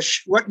the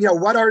issue. What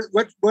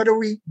are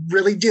we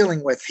really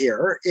dealing with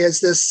here? Is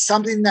this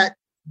something that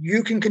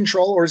you can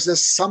control, or is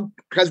this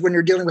because when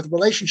you're dealing with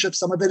relationships,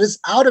 some of it is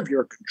out of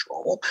your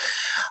control?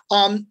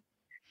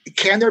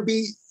 Can there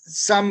be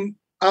some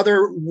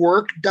other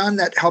work done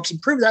that helps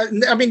improve that?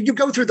 I mean, you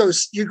go through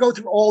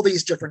all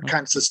these different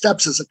kinds of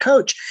steps as a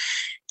coach.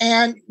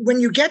 And when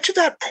you get to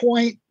that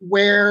point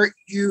where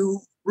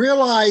you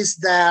realize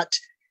that,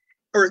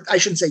 or I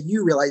shouldn't say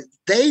you realize,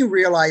 they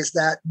realize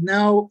that,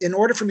 no, in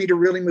order for me to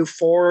really move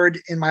forward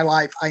in my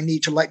life, I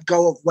need to let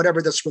go of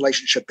whatever this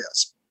relationship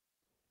is.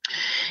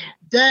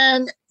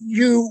 Then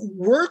you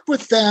work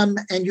with them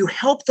and you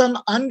help them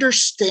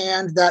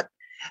understand that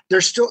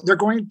they're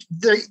going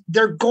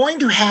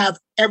to have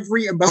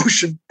every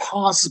emotion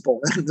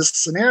possible in this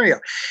scenario.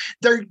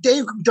 They're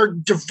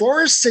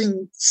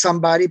divorcing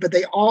somebody, but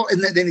they all, in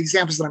the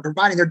examples that I'm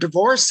providing, they're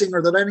divorcing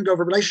or they're letting go of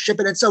a relationship,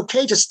 and it's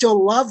okay to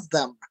still love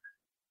them.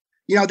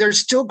 There's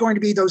still going to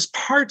be those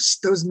parts,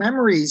 those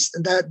memories,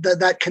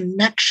 that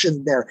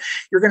connection there.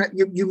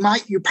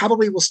 You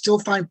probably will still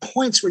find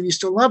points where you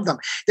still love them,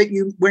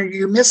 when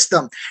you miss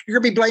them. You're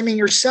going to be blaming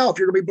yourself.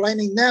 You're going to be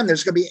blaming them.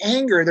 There's going to be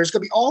anger. There's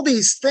going to be all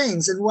these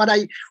things. And what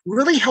I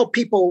really help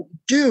people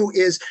do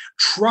is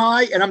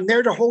try, and I'm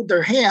there to hold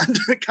their hand,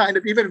 kind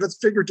of, even if it's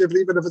figuratively,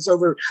 even if it's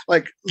over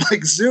like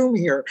Zoom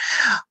here.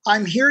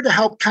 I'm here to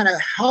help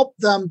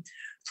them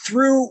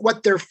through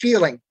what they're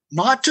feeling,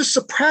 not to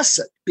suppress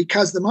it,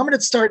 because the moment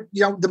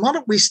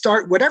we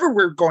start, whatever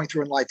we're going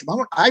through in life,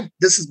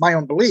 this is my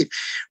own belief,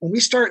 when we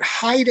start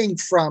hiding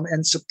from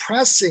and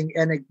suppressing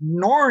and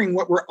ignoring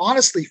what we're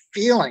honestly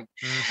feeling,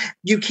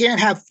 you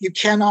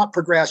cannot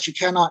progress, you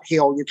cannot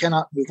heal, you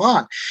cannot move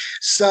on.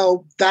 And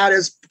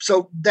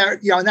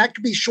that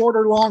could be short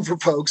or long for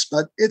folks,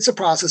 but it's a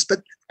process,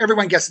 but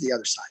everyone gets to the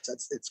other side. So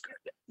it's good.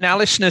 Now,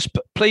 listeners,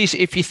 please,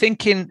 if you're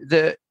thinking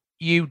that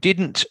you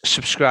didn't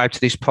subscribe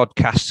to this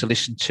podcast to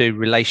listen to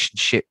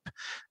relationship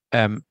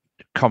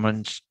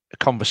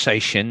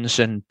conversations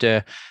and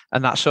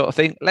that sort of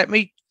thing, let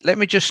me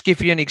just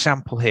give you an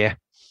example here.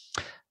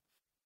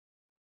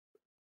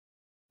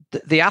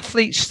 The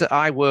athletes that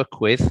I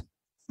work with,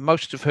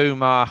 most of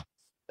whom are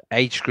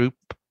age group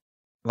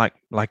like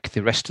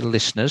the rest of the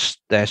listeners,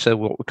 they're so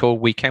what we call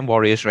weekend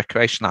warriors,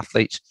 recreational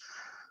athletes,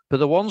 but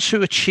the ones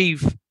who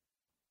achieve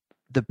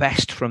the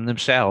best from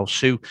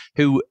themselves,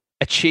 who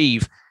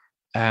achieve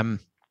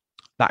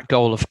that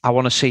goal of, I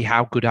want to see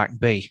how good I can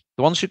be.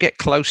 The ones who get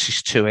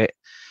closest to it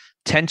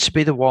tend to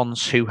be the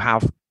ones who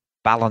have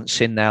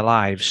balance in their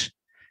lives.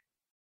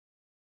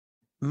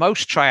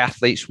 Most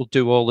triathletes will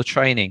do all the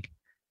training.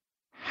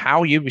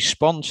 How you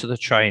respond to the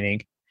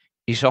training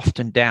is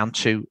often down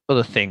to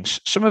other things.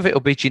 Some of it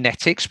will be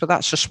genetics, but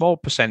that's a small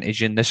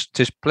percentage, and there's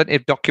plenty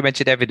of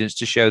documented evidence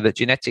to show that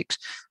genetics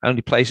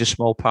only plays a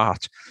small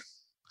part.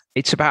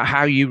 It's about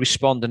how you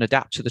respond and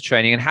adapt to the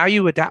training, and how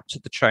you adapt to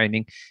the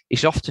training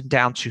is often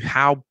down to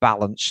how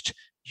balanced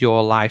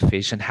your life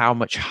is and how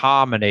much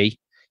harmony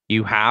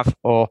you have,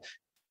 or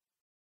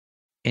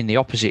in the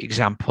opposite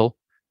example,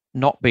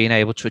 not being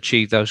able to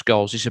achieve those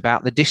goals is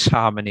about the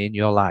disharmony in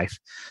your life.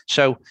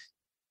 So,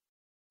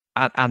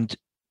 and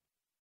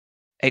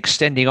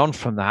extending on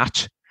from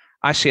that,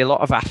 I see a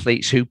lot of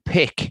athletes who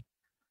pick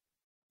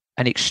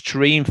an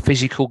extreme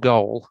physical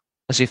goal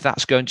as if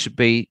that's going to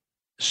be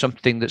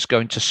something that's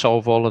going to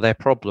solve all of their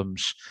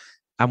problems.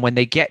 And when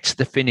they get to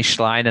the finish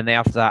line and they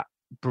have that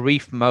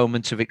brief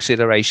moment of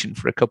exhilaration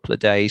for a couple of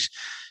days,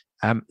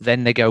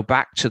 then they go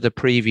back to the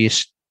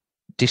previous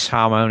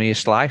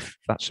disharmonious life,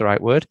 if that's the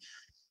right word,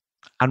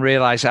 and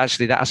realize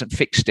actually that hasn't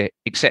fixed it,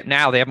 except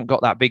now they haven't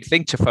got that big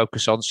thing to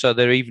focus on. So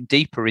they're even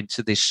deeper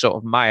into this sort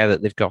of mire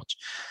that they've got.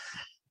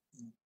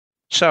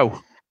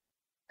 So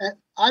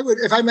I would,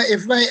 if I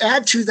may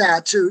add to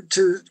that,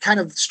 to kind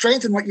of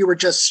strengthen what you were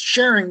just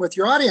sharing with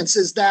your audience,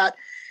 is that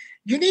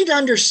you need to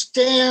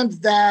understand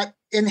that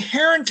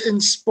inherent in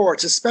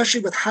sports,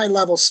 especially with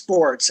high-level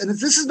sports, and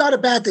this is not a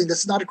bad thing, this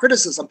is not a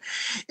criticism,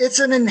 it's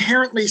an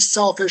inherently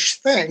selfish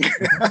thing.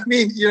 I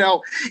mean,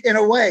 in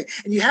a way.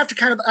 And you have to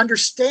kind of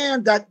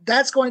understand that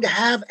that's going to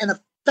have an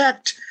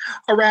effect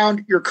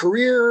around your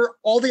career,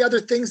 all the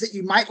other things that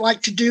you might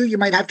like to do. You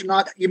may not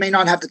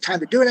have the time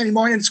to do it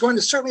anymore, and it's going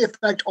to certainly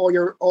affect all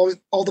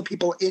the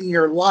people in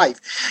your life.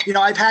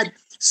 I've had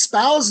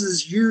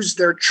spouses use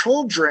their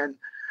children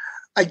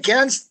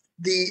against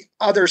the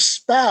other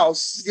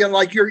spouse,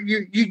 like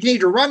you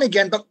need to run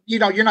again, but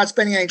you're not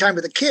spending any time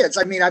with the kids.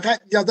 I mean, I've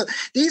had,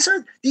 these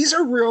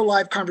are real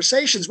life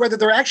conversations, whether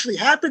they're actually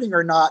happening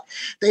or not.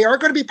 They are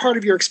going to be part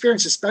of your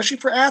experience, especially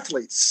for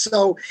athletes.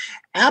 So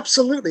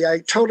absolutely,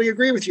 I totally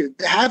agree with you.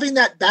 Having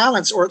that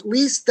balance, or at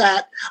least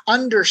that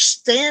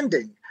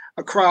understanding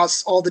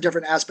across all the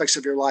different aspects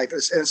of your life,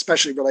 and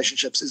especially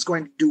relationships, is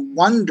going to do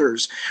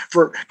wonders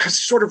for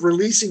sort of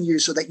releasing you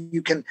so that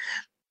you can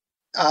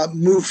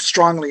move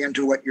strongly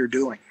into what you're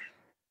doing.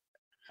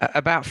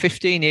 About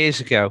 15 years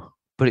ago,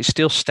 but it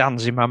still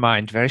stands in my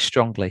mind very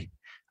strongly,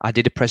 I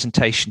did a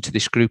presentation to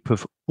this group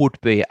of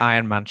would-be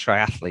Ironman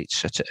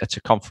triathletes at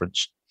a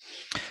conference.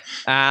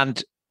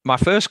 And my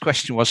first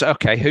question was,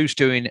 okay, who's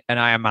doing an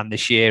Ironman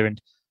this year? And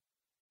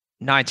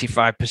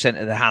 95%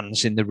 of the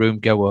hands in the room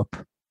go up.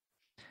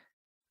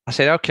 I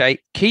said, okay,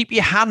 keep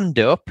your hand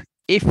up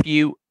if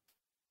you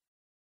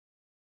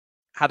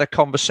had a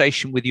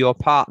conversation with your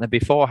partner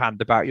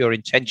beforehand about your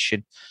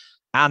intention.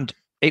 And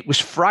it was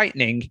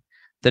frightening,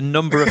 the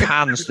number of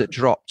hands that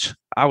dropped.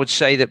 I would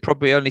say that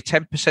probably only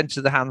 10%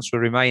 of the hands were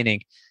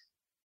remaining.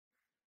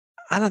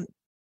 And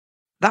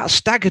that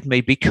staggered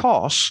me,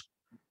 because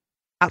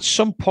at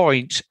some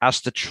point,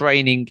 as the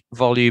training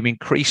volume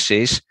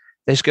increases,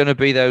 there's going to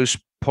be those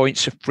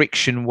points of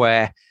friction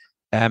where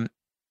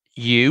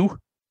you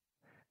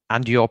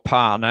and your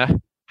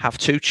partner have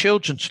 2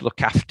 children to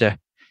look after.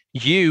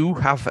 You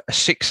have a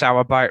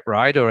 6-hour bike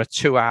ride or a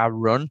 2-hour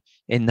run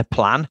in the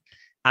plan,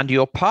 and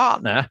your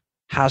partner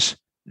has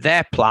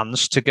their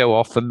plans to go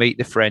off and meet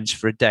the friends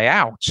for a day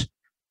out.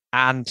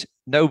 And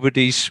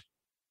nobody's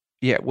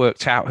yet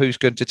worked out who's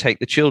going to take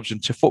the children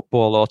to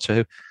football or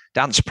to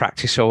dance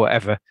practice or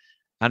whatever.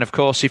 And of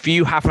course, if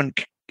you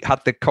haven't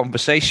had the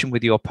conversation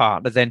with your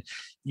partner, then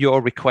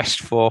your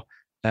request for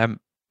a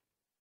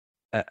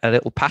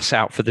little pass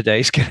out for the day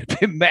is going to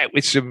be met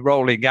with some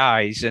rolling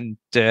eyes and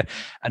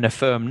a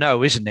firm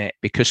no, isn't it?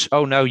 Because,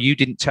 oh no, you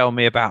didn't tell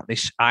me about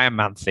this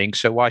Ironman thing,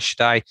 so why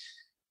should I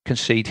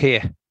concede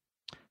here?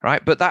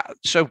 Right? But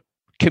so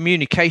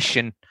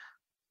communication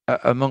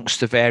amongst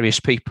the various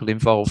people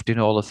involved in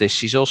all of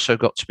this is also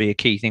got to be a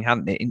key thing,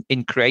 hasn't it?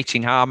 In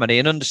creating harmony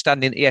and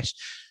understanding that, yes,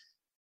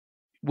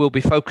 we'll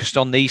be focused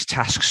on these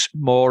tasks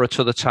more at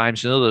other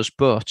times than others,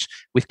 but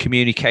with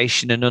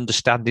communication and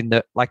understanding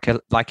that,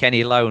 like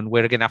any loan,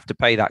 we're going to have to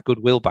pay that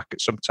goodwill back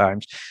at some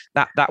times.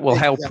 That will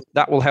help.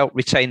 That will help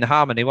retain the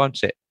harmony,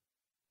 won't it?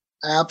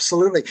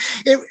 Absolutely.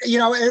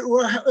 It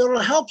will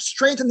help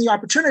strengthen the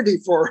opportunity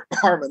for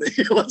harmony.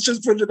 Let's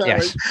just put it that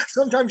way.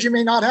 Sometimes you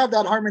may not have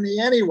that harmony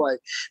anyway,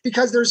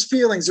 because there's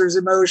feelings, there's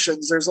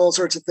emotions, there's all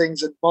sorts of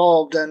things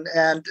involved. And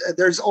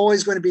there's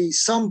always going to be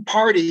some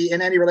party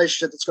in any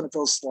relationship that's going to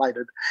feel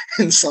slighted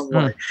in some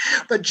way.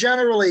 But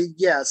generally,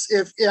 yes.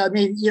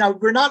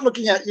 We're not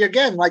looking at,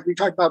 again, like we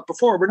talked about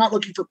before, we're not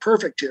looking for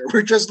perfect here.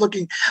 We're just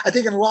looking, I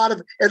think, in a lot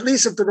of, at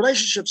least if the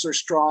relationships are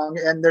strong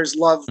and there's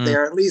love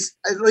there, at least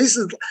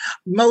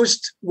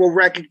most will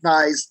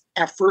recognize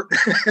effort.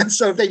 And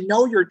so if they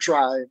know you're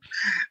trying,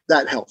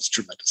 that helps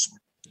tremendously.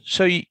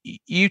 So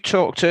you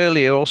talked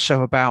earlier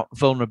also about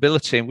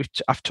vulnerability, and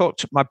I've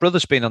talked. My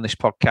brother's been on this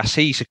podcast.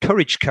 He's a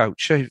courage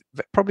coach, so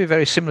probably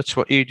very similar to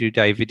what you do,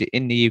 David,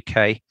 in the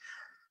UK,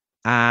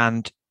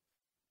 and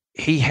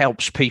he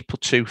helps people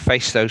to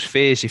face those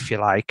fears, if you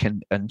like,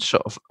 and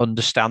sort of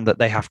understand that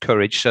they have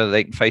courage so that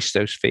they can face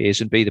those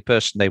fears and be the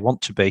person they want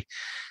to be.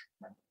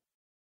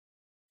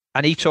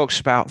 And he talks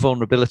about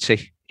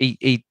vulnerability.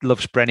 He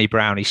loves Brené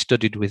Brown. He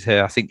studied with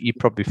her. I think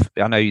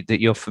I know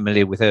that you're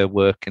familiar with her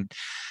work.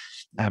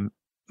 And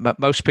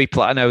most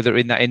people I know that are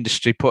in that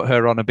industry put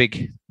her on a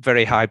big,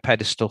 very high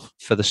pedestal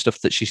for the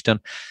stuff that she's done.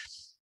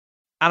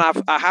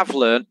 And I have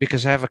learned,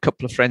 because I have a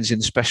couple of friends in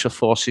the Special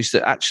Forces,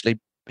 that actually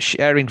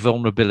sharing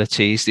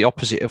vulnerability is the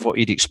opposite of what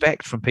you'd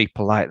expect from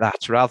people like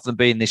that. Rather than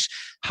being this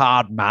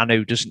hard man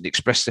who doesn't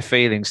express their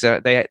feelings,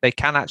 they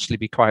can actually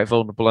be quite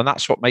vulnerable, and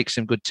that's what makes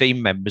them good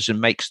team members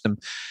and makes them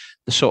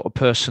the sort of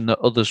person that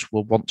others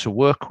will want to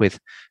work with.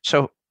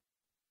 So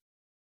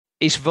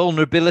is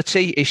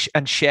vulnerability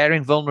and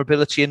sharing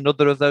vulnerability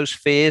another of those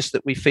fears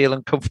that we feel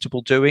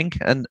uncomfortable doing,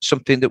 and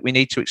something that we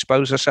need to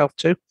expose ourselves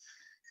to?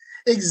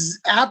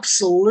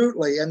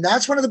 Absolutely. And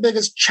that's one of the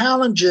biggest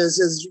challenges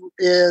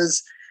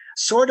is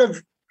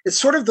it's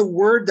sort of the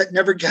word that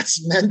never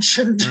gets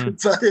mentioned,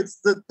 but it's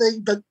the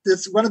thing that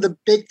it's one of the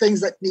big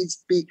things that needs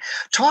to be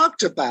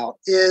talked about.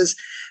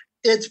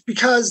 It's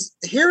because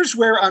here's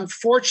where,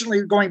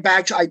 unfortunately, going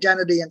back to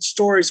identity and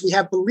stories, we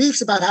have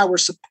beliefs about how we're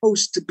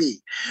supposed to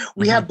be.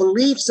 We have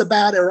beliefs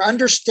about our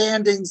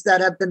understandings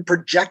that have been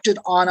projected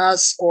on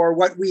us, or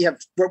what we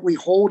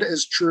hold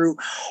as true,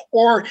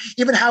 or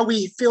even how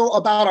we feel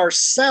about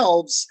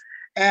ourselves,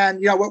 and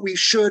what we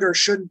should or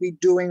shouldn't be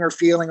doing or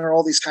feeling, or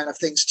all these kind of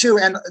things too.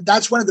 And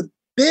that's one of the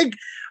big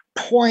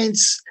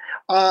points,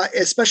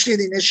 especially in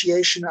the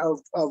initiation of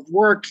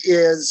work,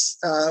 is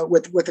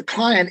with a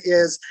client,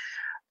 is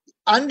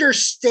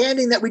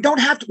understanding that we don't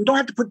have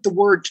to put the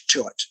word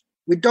to it.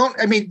 We don't.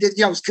 I mean,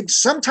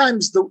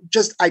 sometimes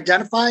just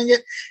identifying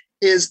it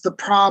is the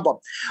problem,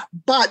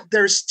 but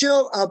there's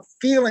still a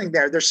feeling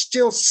there. There's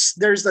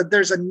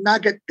a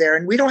nugget there,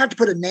 and we don't have to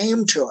put a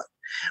name to it.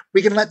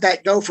 We can let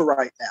that go for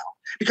right now,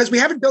 because we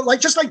haven't built,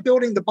 just like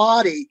building the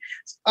body.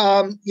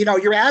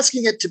 You're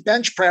asking it to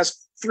bench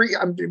press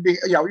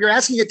you're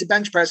asking it to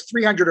bench press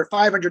 300 or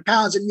 500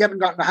 pounds, and you haven't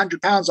gotten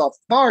 100 pounds off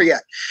the bar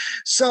yet.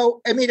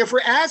 So, I mean, if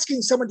we're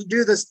asking someone to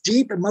do this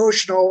deep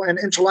emotional and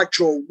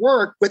intellectual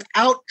work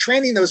without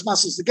training those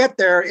muscles to get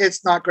there,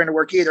 it's not going to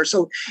work either.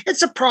 So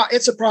it's a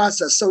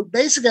process. So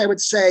basically, I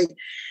would say,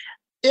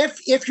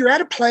 if you're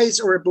at a place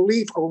or a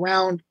belief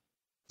around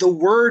the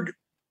word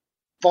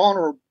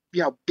vulnerable,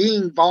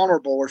 being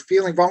vulnerable or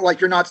feeling vulnerable, like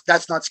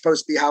that's not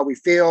supposed to be how we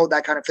feel,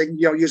 that kind of thing,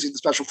 using the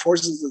Special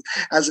Forces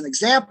as an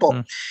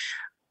example,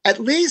 at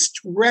least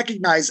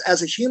recognize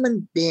as a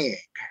human being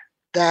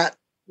that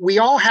we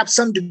all have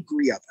some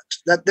degree of it.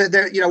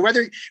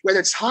 Whether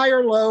it's high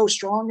or low,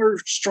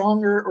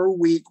 stronger or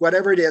weak,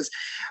 whatever it is,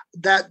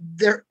 that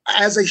there,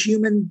 as a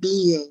human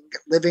being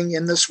living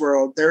in this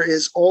world, there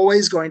is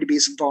always going to be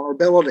some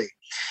vulnerability.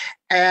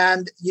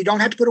 And you don't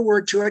have to put a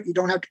word to it. You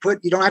don't have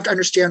to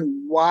understand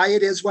why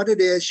it is what it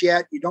is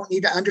yet. You don't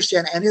need to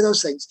understand any of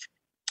those things.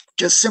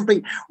 Just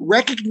simply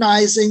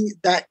recognizing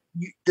that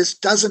this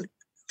doesn't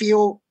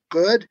feel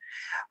good,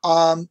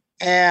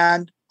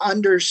 and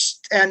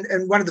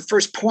one of the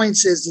first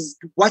points is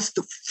what's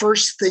the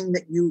first thing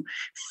that you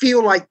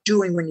feel like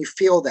doing when you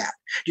feel that?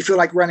 You feel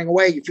like running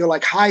away, you feel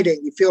like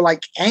hiding, you feel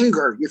like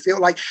anger, you feel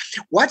like,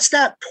 what's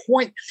that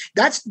point?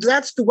 That's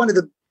one of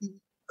the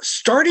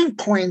starting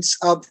points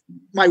of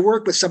my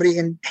work with somebody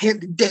in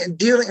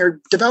dealing or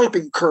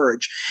developing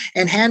courage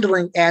and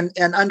handling and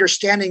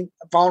understanding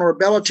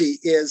vulnerability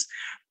is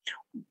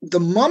the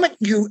moment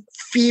you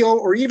feel,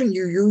 or even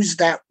you use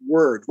that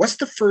word, what's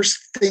the first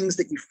things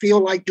that you feel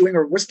like doing,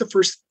 or what's the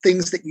first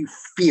things that you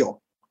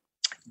feel?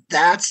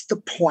 That's the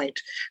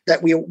point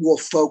that we will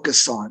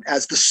focus on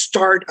as the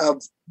start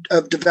of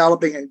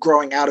developing and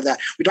growing out of that.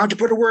 We don't have to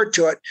put a word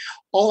to it.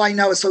 All I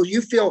know is, so you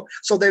feel,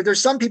 so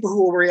there's some people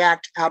who will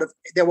react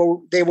they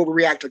will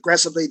react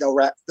aggressively. They'll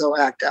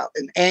act out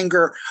in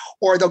anger,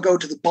 or they'll go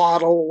to the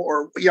bottle,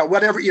 or,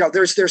 whatever,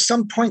 there's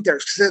some point there.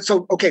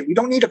 So, okay, we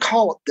don't need to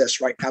call it this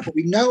right now, but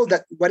we know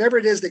that whatever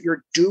it is that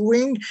you're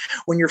doing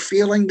when you're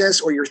feeling this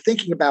or you're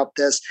thinking about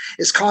this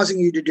is causing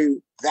you to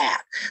do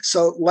that.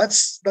 So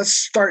let's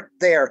start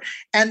there.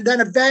 And then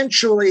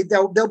eventually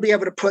they'll be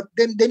able to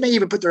they may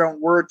even put their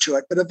own word to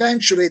it, but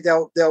eventually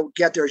they'll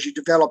get there as you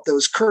develop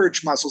those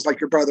courage muscles,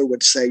 like your brother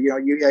would say.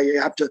 You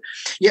have to.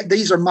 Yeah,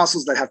 these are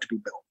muscles that have to be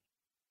built.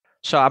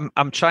 So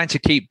I'm trying to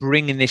keep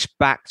bringing this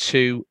back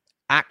to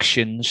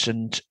actions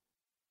and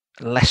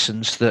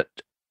lessons that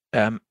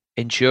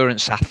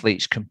endurance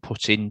athletes can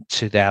put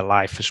into their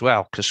life as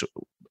well, because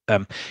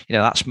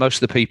that's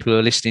most of the people who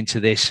are listening to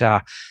this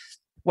are,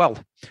 well,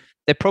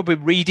 they're probably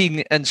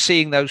reading and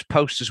seeing those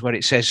posters where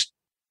it says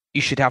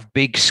you should have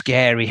big,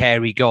 scary,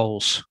 hairy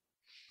goals.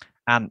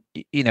 And,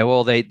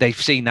 or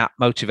they've seen that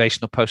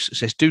motivational poster that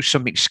says do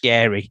something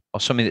scary or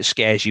something that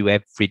scares you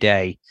every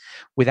day,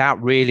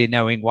 without really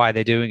knowing why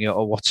they're doing it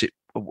or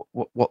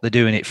what they're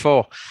doing it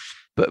for.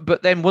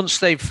 But then once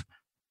they've,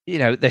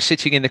 they're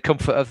sitting in the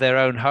comfort of their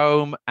own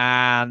home,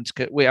 and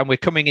we're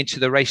coming into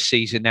the race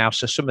season now.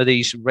 So some of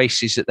these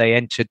races that they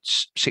entered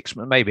 6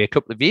 months, maybe a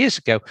couple of years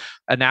ago,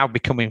 are now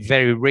becoming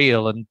very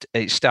real, and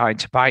it's starting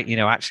to bite.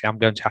 Actually, I'm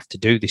going to have to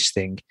do this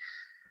thing.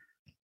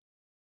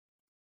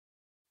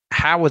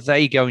 How are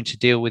they going to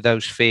deal with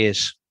those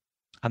fears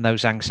and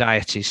those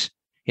anxieties?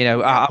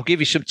 I'll give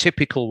you some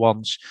typical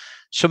ones.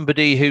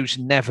 Somebody who's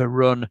never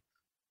run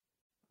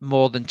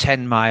more than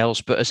 10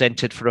 miles but has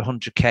entered for a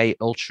 100k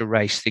ultra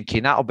race,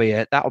 thinking that'll be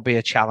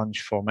a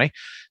challenge for me.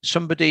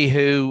 Somebody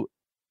who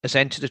has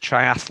entered a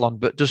triathlon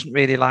but doesn't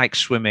really like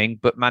swimming,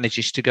 but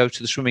manages to go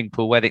to the swimming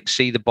pool where they can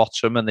see the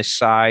bottom and the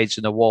sides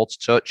and the wall to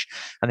touch,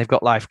 and they've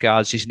got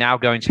lifeguards, is now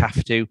going to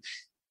have to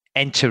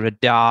enter a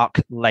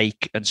dark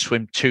lake and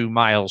swim 2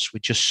 miles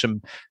with just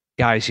some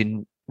guys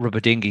in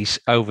rubber dinghies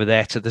over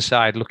there to the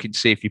side looking to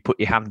see if you put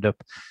your hand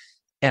up.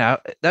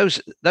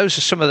 Those are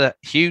some of the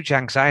huge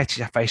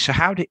anxieties I face. So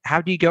how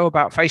do you go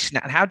about facing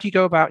that? And how do you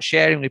go about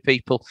sharing with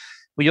people?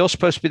 Well, you're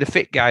supposed to be the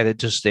fit guy that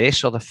does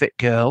this, or the fit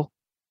girl,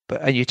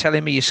 but are you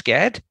telling me you're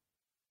scared?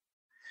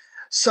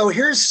 So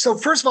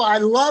first of all, I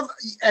love,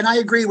 and I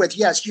agree with,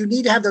 yes, you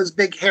need to have those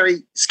big,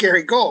 hairy,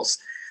 scary goals.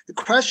 The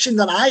question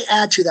that I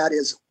add to that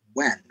is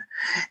when.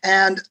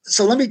 And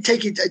so let me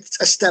take you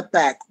a step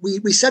back.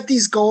 We set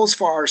these goals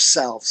for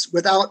ourselves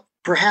without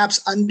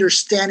perhaps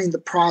understanding the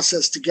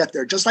process to get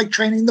there. Just like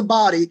training the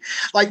body,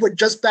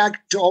 just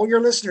back to all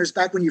your listeners,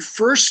 back when you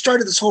first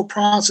started this whole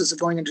process of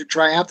going into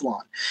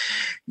triathlon,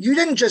 you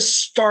didn't just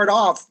start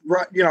off,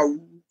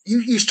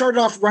 you started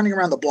off running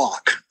around the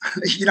block.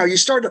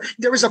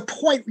 There was a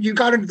point you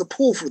got into the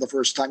pool for the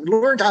first time.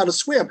 You learned how to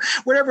swim,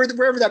 wherever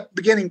that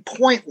beginning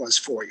point was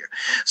for you.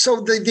 So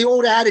the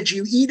old adage,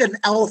 you eat an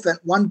elephant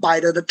one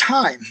bite at a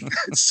time.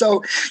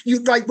 So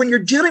when you're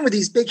dealing with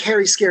these big,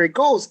 hairy, scary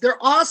goals, they're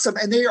awesome.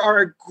 And they are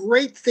a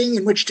great thing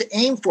in which to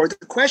aim for. The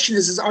question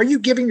is are you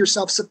giving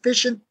yourself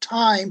sufficient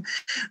time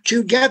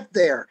to get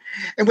there?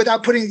 And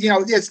without putting,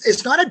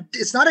 it's not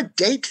a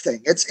date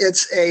thing.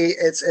 It's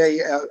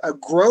a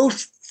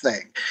growth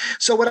thing.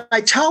 So what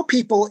I tell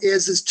people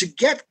is to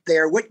get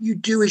there, what you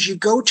do is you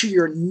go to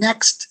your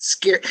next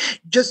scare.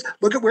 Just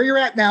look at where you're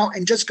at now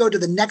and just go to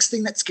the next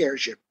thing that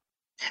scares you.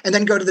 And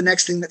then go to the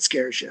next thing that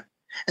scares you.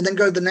 And then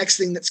go to the next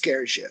thing that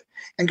scares you.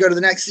 And go to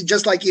the next,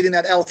 just like eating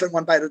that elephant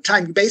one bite at a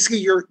time. Basically,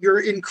 you're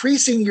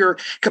increasing your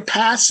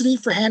capacity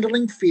for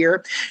handling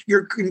fear.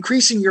 You're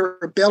increasing your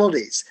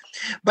abilities.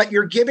 But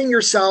you're giving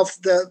yourself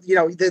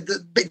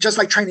just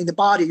like training the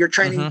body, you're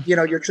training,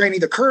 you're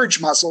training the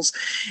courage muscles.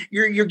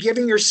 You're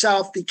giving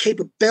yourself the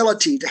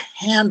capability to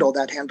handle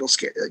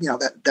scary,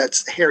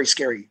 that's hairy,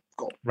 scary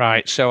goal.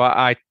 Right. So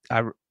I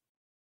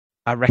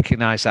I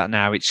recognize that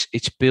now.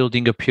 It's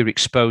building up your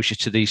exposure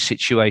to these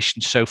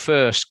situations. So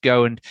first,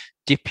 go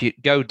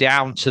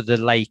down to the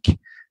lake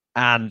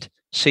and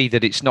see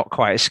that it's not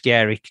quite as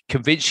scary.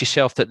 Convince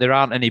yourself that there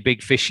aren't any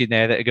big fish in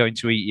there that are going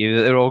to eat you,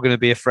 that they're all going to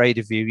be afraid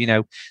of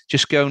you.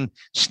 Just go and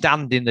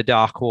stand in the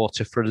dark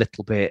water for a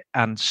little bit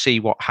and see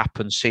what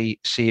happens. See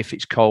if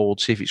it's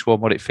cold, see if it's warm,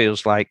 what it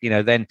feels like.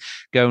 Then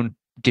go and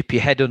dip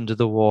your head under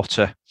the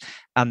water,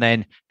 and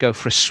then go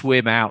for a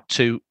swim out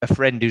to a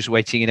friend who's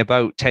waiting in a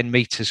boat 10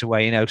 meters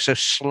away. So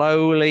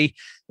slowly,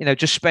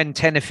 just spend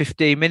 10 or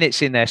 15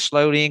 minutes in there,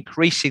 slowly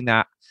increasing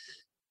that,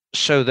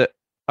 so that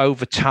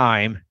over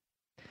time,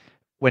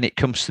 when it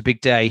comes to the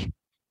big day,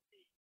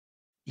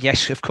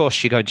 yes, of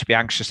course, you're going to be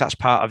anxious. That's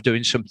part of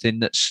doing something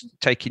that's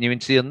taking you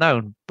into the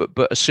unknown. But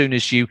as soon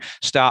as you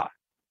start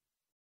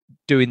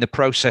doing the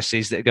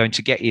processes that are going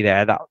to get you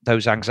there,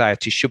 those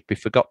anxieties should be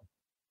forgotten.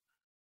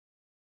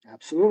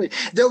 Absolutely.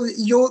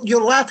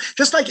 You'll laugh,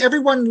 just like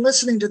everyone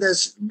listening to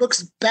this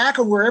looks back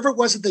on wherever it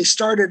was that they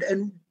started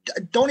and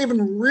don't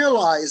even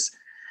realize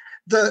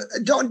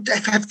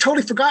have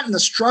totally forgotten the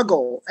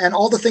struggle and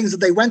all the things that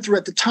they went through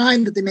at the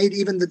time that they made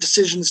even the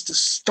decisions to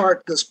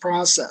start this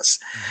process.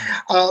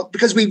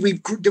 Because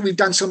we've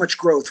done so much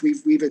growth,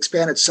 we've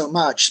expanded so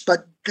much,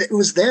 but it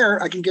was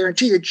there. I can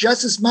guarantee you,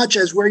 just as much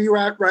as where you're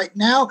at right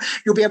now,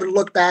 you'll be able to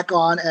look back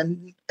on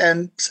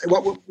and say,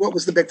 what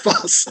was the big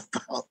fuss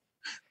about?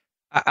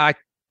 I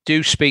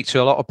do speak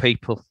to a lot of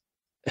people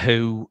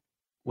who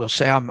will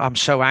say, I'm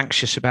so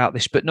anxious about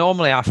this. But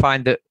normally I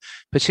find that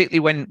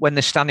particularly when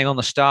they're standing on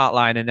the start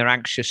line and they're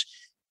anxious,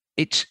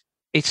 it's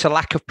a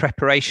lack of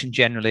preparation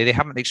generally. They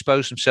haven't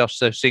exposed themselves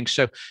to those things.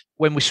 So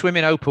when we swim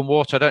in open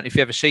water, I don't know if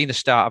you've ever seen the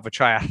start of a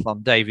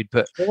triathlon, David,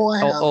 but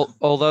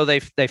although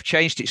they've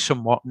changed it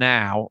somewhat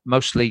now,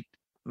 mostly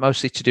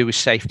to do with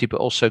safety,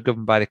 but also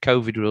governed by the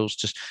COVID rules,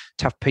 just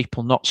to have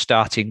people not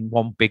starting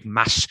one big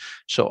mass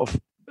sort of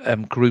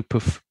group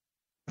of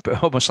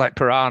almost like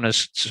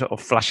piranhas sort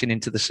of flashing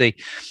into the sea.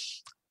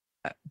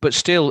 But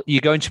still,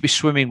 you're going to be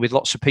swimming with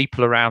lots of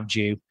people around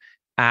you,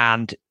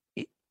 and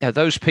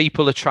those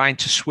people are trying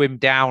to swim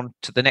down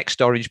to the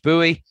next orange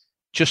buoy,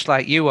 just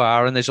like you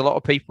are. And there's a lot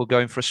of people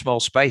going for a small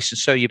space, and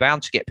so you're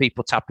bound to get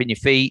people tapping your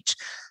feet,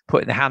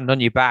 putting the hand on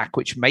your back,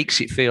 which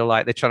makes it feel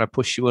like they're trying to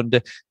push you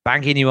under,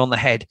 banging you on the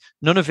head.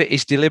 None of it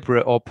is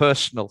deliberate or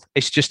personal.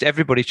 It's just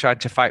everybody trying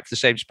to fight for the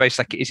same space,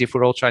 like it is if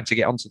we're all trying to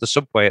get onto the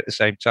subway at the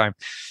same time.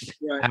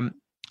 Right.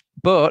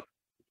 But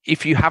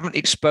if you haven't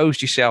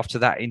exposed yourself to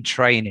that in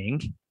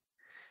training,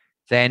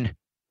 then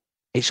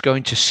it's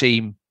going to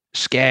seem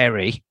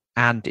scary.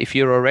 And if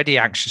you're already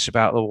anxious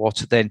about the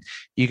water, then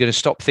you're going to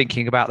stop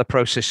thinking about the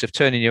process of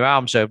turning your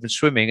arms over and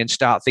swimming and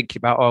start thinking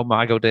about, oh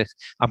my God,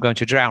 I'm going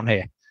to drown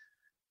here.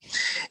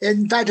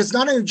 In fact,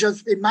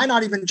 it might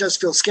not even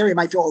just feel scary. It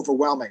might feel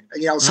overwhelming.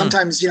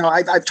 Sometimes,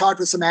 I've talked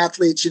with some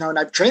athletes, and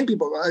I've trained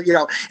people,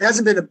 it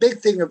hasn't been a big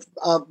thing of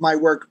my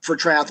work for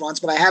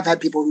triathlons, but I have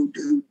had people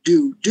who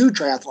do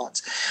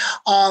triathlons.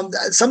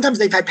 Sometimes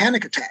they've had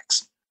panic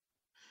attacks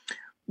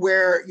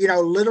where,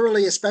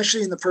 literally,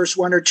 especially in the first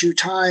one or two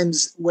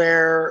times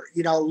where,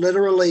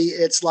 literally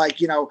it's like,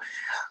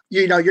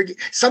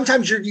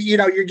 sometimes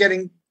you're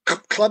getting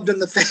clubbed in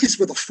the face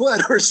with a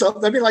foot or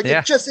something. I mean, like,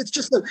 yeah.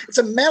 It's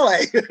a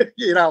melee,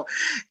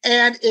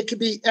 and it could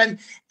be, and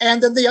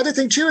then the other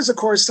thing too is, of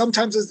course,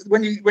 sometimes is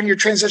when you're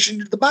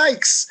transitioning to the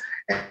bikes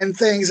and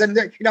things, and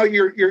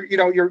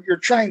you're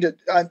trying to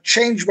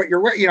change what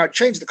you're wearing,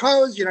 change the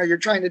clothes, you're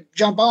trying to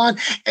jump on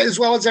as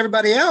well as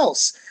everybody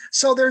else.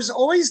 So there's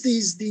always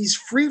these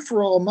free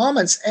for all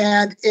moments,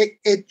 and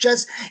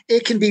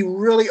it can be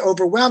really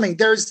overwhelming.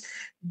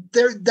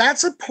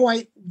 That's a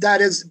point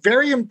that is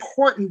very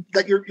important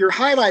that you're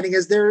highlighting.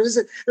 Is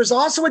there's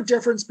also a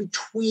difference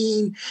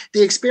between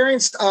the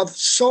experience of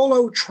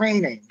solo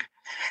training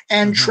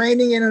and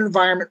training in an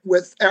environment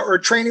or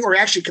training or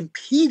actually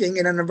competing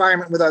in an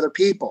environment with other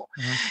people.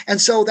 And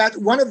so that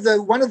one of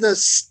the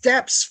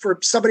steps for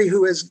somebody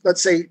who is,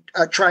 let's say,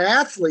 a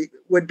triathlete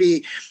would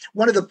be,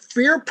 one of the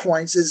fear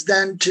points is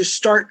then to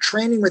start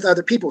training with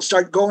other people,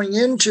 start going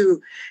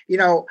into,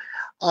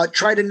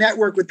 try to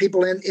network with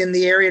people in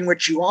the area in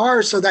which you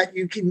are, so that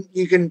you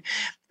can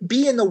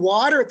be in the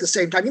water at the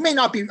same time. You may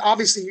not be,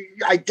 obviously,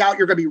 I doubt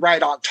you're going to be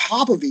right on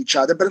top of each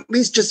other, but at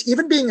least just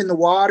even being in the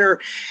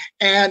water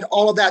and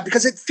all of that,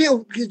 because it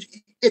feels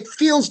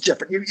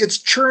different. It's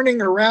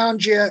churning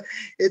around you.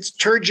 It's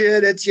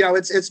turgid.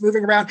 It's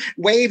moving around.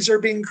 Waves are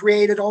being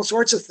created, all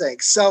sorts of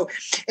things. So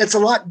it's a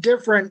lot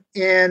different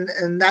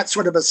in that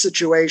sort of a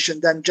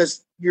situation than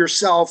just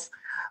yourself,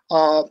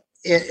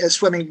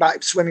 swimming by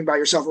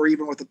yourself, or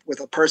even with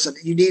a person.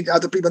 You need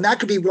other people, and that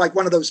could be like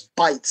one of those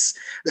bites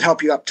that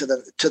help you up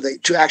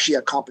to actually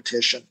a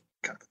competition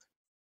kind of thing.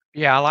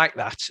 Yeah, I like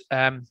that.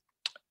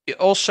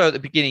 Also, at the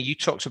beginning, you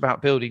talked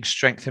about building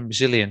strength and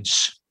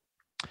resilience,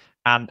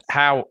 and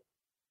how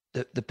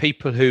the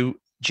people who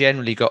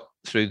generally got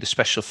through the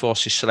Special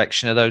Forces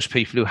selection are those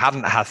people who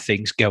hadn't had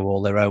things go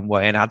all their own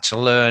way and had to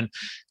learn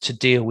to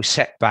deal with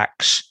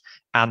setbacks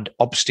and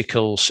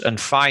obstacles and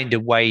find a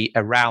way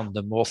around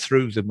them or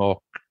through them or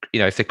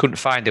if they couldn't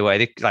find a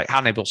way, like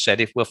Hannibal said,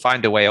 if we'll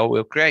find a way, or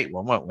we'll create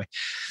one, won't we?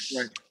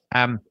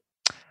 Right.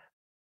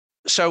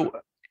 So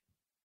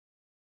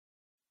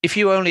if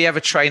you only ever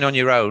train on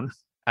your own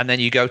and then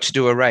you go to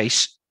do a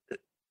race,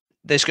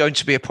 there's going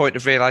to be a point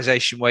of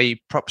realization where your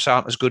props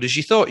aren't as good as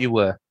you thought you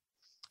were.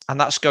 And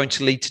that's going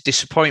to lead to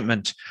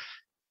disappointment.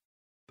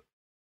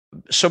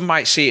 Some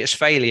might see it as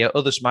failure.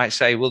 Others might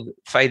say, well,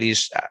 failure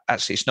is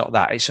actually, it's not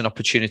that. It's an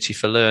opportunity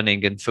for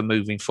learning and for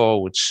moving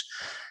forwards.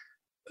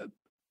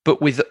 But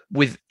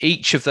with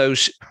each of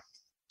those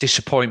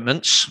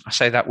disappointments, I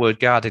say that word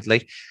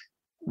guardedly,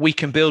 we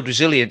can build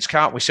resilience,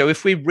 can't we? So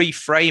if we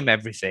reframe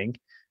everything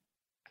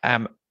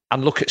and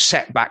look at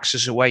setbacks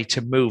as a way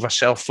to move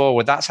ourselves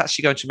forward, that's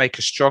actually going to make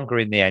us stronger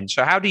in the end.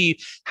 So how do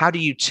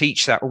you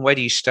teach that, and where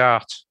do you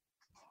start?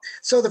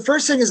 So the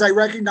first thing is I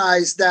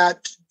recognize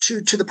that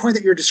to the point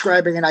that you're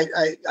describing, and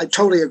I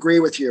totally agree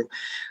with you.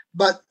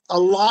 But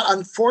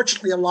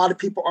unfortunately, a lot of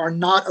people are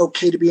not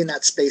okay to be in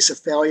that space of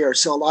failure.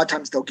 So a lot of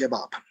times they'll give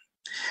up.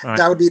 Right.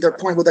 That would be their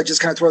point where they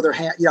just kind of throw their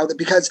hand,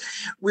 because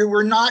we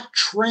were not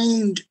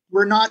trained,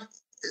 we're not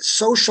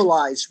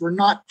socialized, we're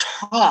not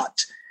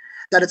taught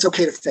that it's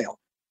okay to fail,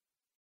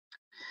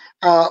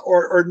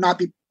 or not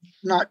be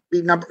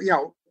number,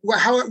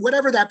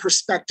 whatever that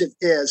perspective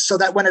is, so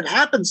that when it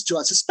happens to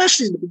us,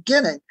 especially in the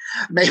beginning,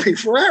 maybe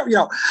forever,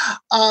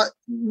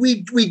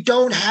 we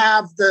don't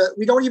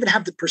even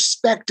have the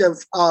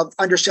perspective of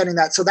understanding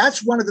that. So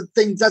that's one of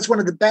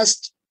the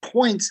best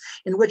points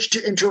in which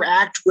to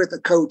interact with a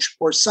coach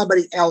or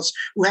somebody else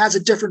who has a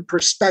different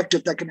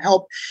perspective that can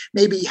help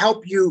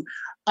you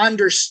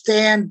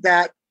understand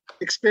that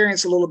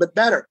experience a little bit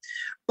better.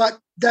 But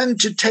then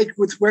to take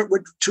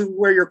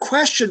where your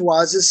question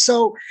was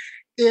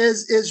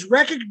is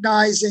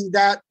recognizing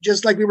that,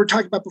 just like we were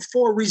talking about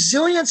before,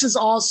 resilience is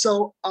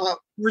also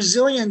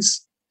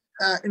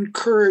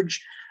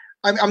encourage.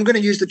 I'm going to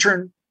use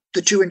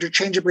the two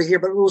interchangeably here,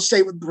 but we'll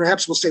stay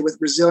with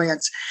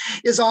resilience,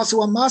 is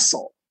also a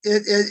muscle.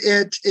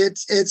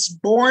 It's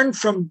born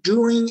from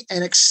doing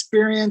and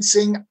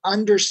experiencing,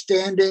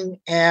 understanding,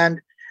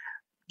 and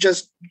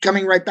just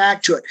coming right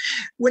back to it.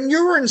 When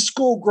you were in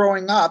school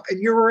growing up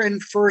and you were in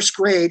first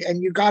grade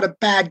and you got a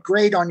bad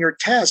grade on your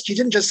test, you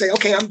didn't just say,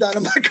 okay, I'm done.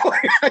 I'm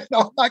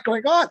not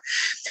going on.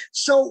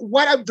 So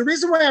the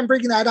reason why I'm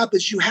bringing that up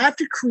is you have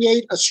to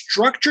create a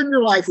structure in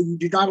your life where you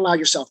do not allow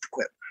yourself to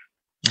quit.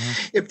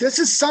 Mm-hmm. If this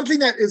is something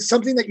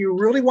that you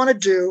really want to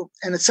do,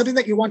 and it's something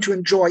that you want to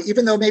enjoy,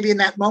 even though maybe in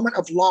that moment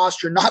of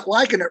loss, you're not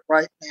liking it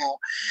right now,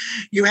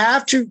 you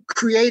have to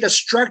create a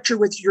structure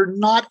with you're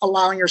not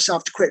allowing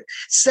yourself to quit.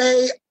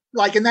 Say,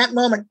 like in that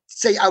moment,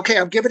 say, okay,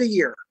 I'll give it a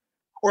year,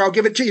 or I'll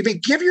give it to you.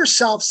 But give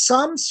yourself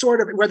some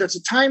sort of, whether it's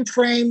a time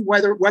frame,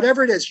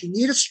 whatever it is, you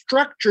need a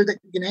structure that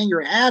you can hang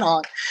your hat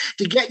on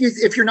to get you,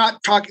 if you're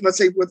not talking, let's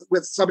say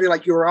with somebody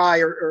like you or I,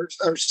 or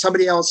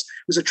somebody else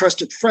who's a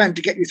trusted friend,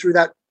 to get you through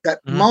that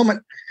mm-hmm.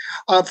 moment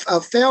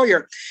of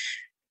failure.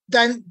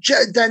 Then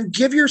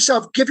give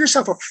yourself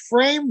a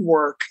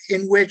framework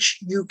in which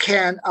you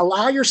can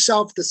allow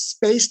yourself the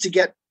space to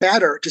get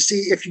better, to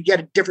see if you get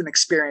a different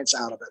experience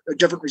out of it, a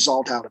different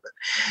result out of it.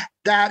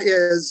 That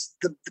is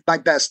my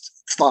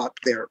best thought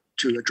there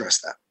to address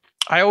that.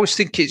 I always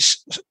think it's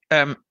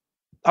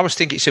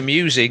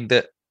amusing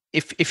that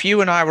if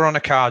you and I were on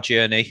a car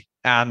journey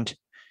and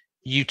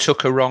you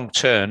took a wrong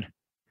turn,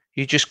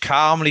 you just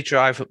calmly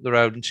drive up the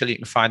road until you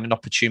can find an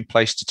opportune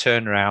place to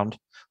turn around.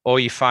 Or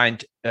you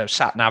find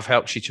SatNav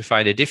helps you to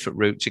find a different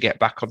route to get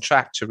back on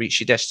track to reach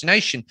your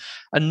destination.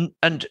 And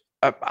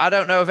I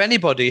don't know of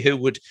anybody who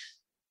would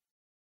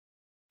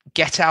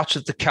get out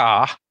of the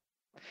car,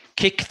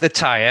 kick the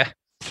tire,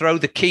 throw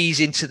the keys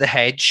into the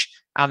hedge,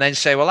 and then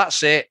say, well,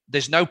 that's it.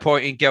 There's no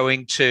point in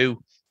going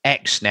to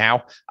X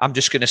now. I'm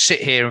just going to sit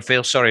here and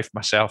feel sorry for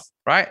myself,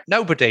 right?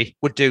 Nobody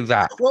would do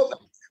that. Well,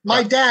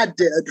 my dad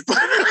did.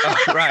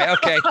 Oh, right,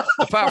 okay.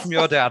 Apart from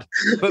your dad.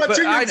 But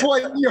to your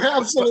point, you're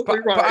absolutely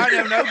right. But I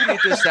know nobody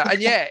does that.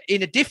 And yeah,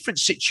 in a different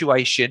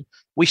situation,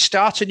 we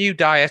start a new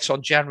diet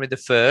on January the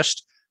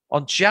 1st.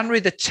 On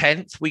January the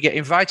 10th, we get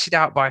invited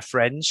out by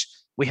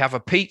friends. We have a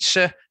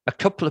pizza, a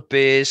couple of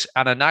beers,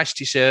 and a nice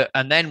dessert.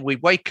 And then we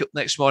wake up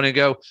next morning and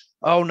go,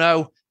 oh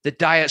no, the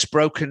diet's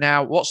broken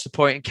now. What's the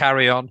point in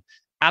carry on?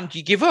 And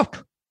you give up.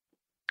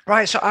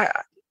 Right, so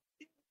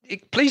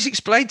please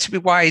explain to me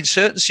why in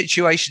certain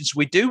situations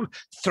we do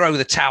throw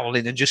the towel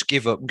in and just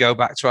give up and go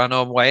back to our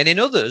normal way. And in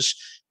others,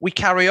 we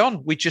carry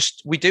on. We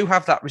do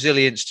have that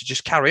resilience to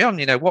just carry on.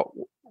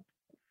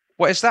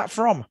 What is that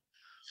from?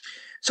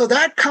 So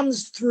that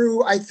comes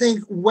through, I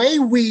think,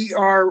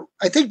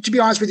 to be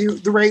honest with you,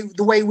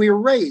 the way we were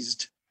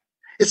raised.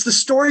 It's the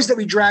stories that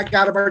we drag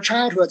out of our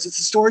childhoods. It's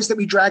the stories that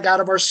we drag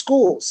out of our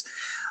schools.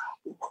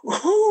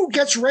 Who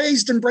gets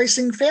raised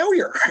embracing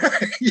failure?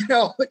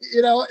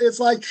 It's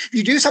like if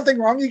you do something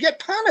wrong, you get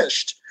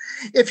punished.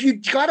 If you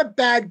got a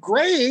bad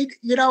grade,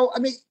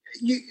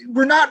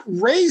 we're not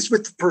raised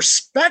with the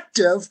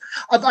perspective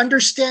of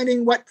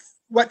understanding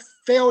what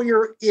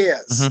failure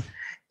is. Mm-hmm.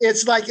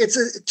 It's like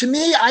to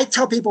me, I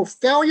tell people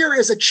failure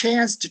is a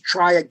chance to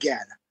try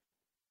again.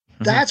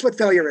 That's what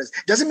failure is.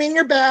 Doesn't mean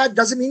you're bad.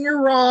 Doesn't mean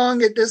you're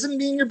wrong. It doesn't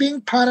mean you're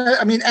being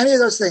punished. I mean, any of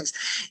those things.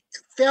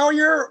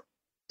 Failure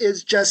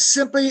is just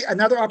simply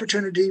another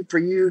opportunity for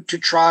you to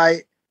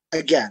try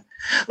again.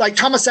 Like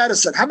Thomas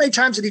Edison, how many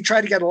times did he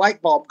try to get a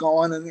light bulb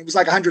going? And it was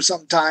like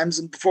 100-something times,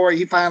 and before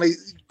he finally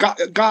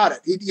got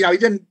it, he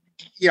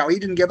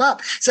didn't give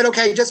up. He said,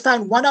 "Okay, just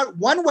found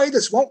one way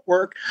this won't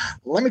work.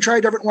 Let me try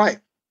a different way."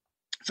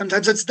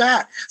 Sometimes it's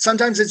that.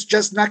 Sometimes it's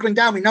just knuckling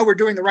down. We know we're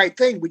doing the right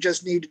thing. We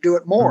just need to do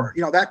it more.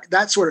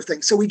 That sort of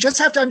thing. So we just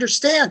have to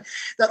understand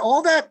that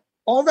all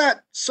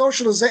that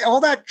socialization,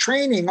 all that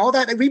training, all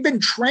that we've been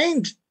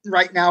trained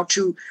right now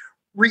to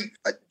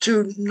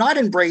not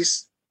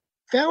embrace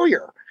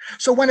failure.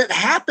 So when it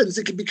happens,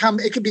 it can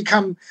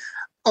become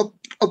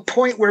a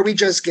point where we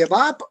just give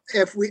up.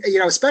 If we,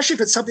 especially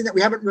if it's something that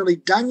we haven't really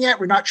done yet,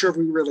 we're not sure if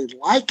we really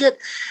like it,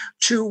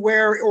 to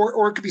where,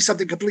 or it could be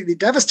something completely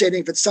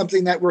devastating if it's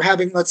something that we're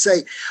having, let's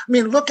say,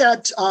 look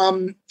at,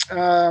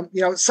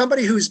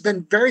 somebody who's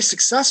been very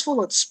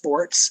successful at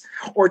sports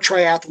or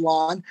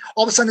triathlon,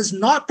 all of a sudden is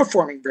not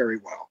performing very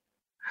well.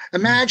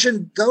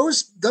 Imagine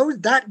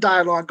that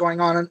dialogue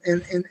going on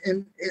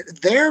in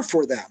there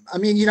for them.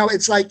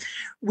 It's like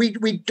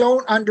we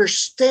don't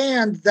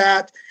understand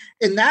that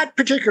in that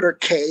particular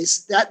case,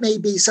 that may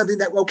be something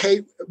that,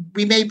 okay,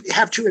 we may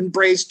have to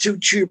embrace to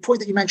your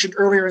point that you mentioned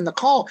earlier in the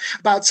call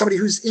about somebody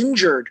who's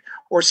injured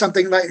or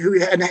something like who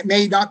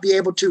may not be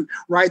able to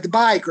ride the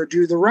bike or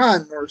do the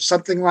run or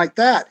something like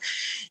that.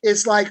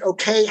 It's like,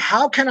 okay,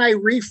 how can I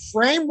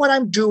reframe what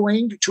I'm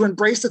doing to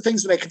embrace the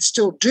things that I can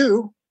still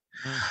do?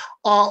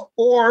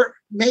 Or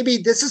maybe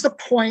this is the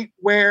point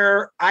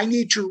where I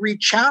need to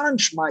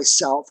re-challenge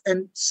myself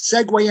and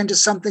segue into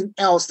something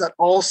else that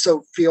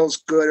also feels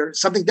good, or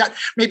something that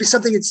maybe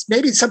something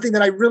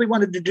that I really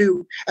wanted to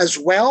do as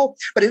well,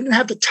 but I didn't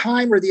have the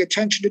time or the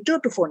attention to do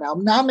it before now.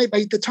 Now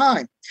maybe the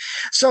time.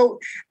 So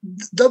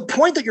the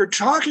point that you're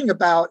talking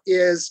about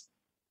is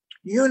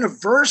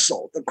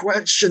universal. The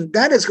question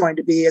then is going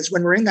to be is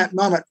when we're in that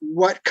moment,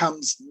 what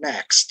comes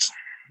next?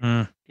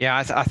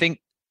 Yeah, I think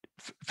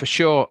for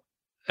sure.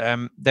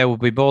 There will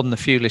be more than a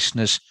few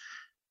listeners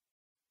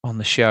on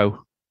the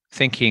show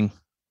thinking,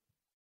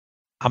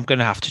 I'm going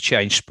to have to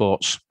change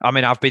sports.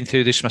 I've been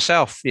through this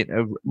myself.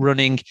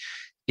 Running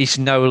is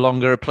no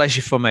longer a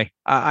pleasure for me.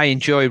 I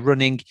enjoy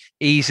running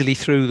easily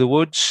through the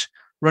woods.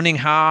 Running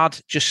hard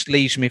just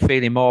leaves me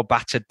feeling more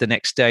battered the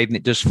next day than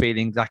it does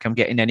feeling like I'm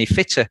getting any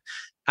fitter.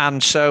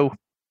 And so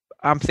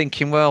I'm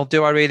thinking, well,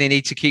 do I really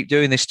need to keep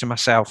doing this to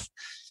myself?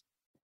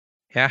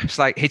 Yeah, it's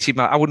like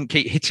I wouldn't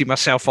keep hitting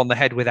myself on the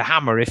head with a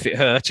hammer if it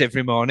hurt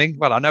every morning.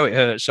 Well, I know it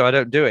hurts, so I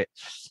don't do it.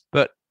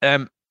 But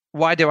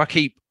why do I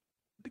keep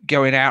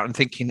going out and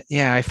thinking,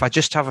 yeah, if I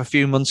just have a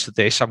few months of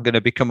this, I'm going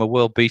to become a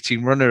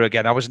world-beating runner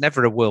again? I was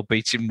never a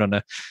world-beating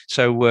runner.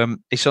 So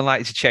it's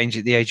unlikely to change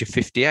at the age of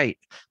 58.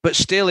 But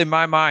still, in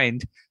my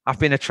mind, I've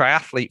been a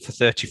triathlete for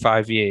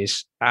 35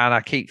 years. And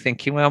I keep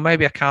thinking, well,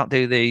 maybe I can't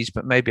do these,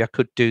 but maybe I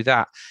could do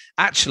that.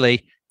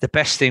 Actually, the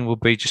best thing would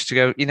be just to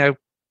go,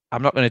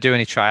 I'm not going to do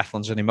any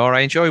triathlons anymore. I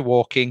enjoy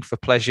walking for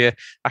pleasure.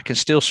 I can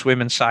still swim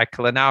and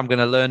cycle. And now I'm going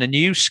to learn a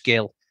new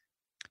skill.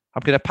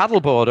 I'm going to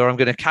paddleboard or I'm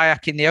going to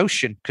kayak in the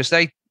ocean because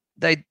they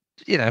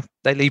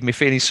leave me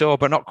feeling sore,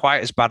 but not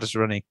quite as bad as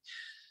running.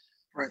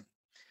 Right.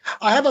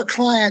 I have a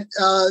client.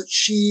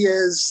 She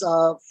is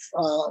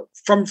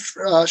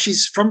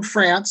she's from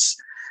France,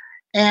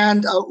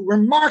 and a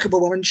remarkable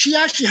woman. She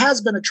actually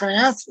has been a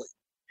triathlete,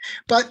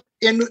 but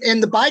in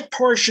the bike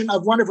portion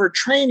of one of her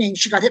trainings,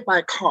 she got hit by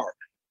a car.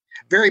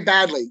 Very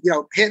badly,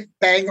 hit,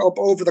 bang up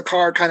over the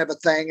car kind of a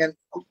thing. And,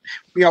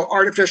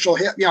 artificial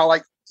hit,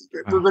 like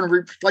we're going to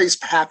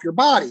replace half your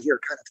body here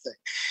kind of thing.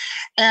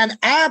 And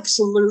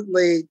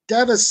absolutely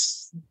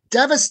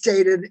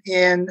devastated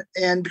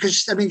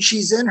because,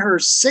 she's in her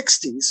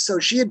 60s. So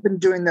she had been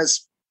doing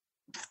this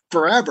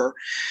forever.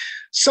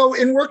 So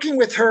in working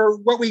with her,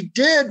 what we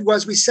did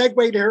was we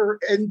segued her,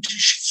 and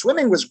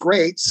swimming was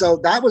great. So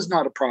that was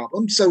not a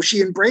problem. So she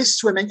embraced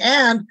swimming.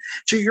 And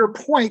to your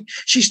point,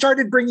 she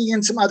started bringing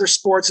in some other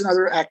sports and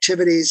other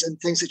activities and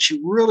things that she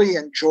really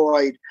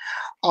enjoyed.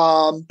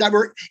 That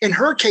were, in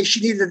her case, she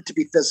needed it to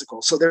be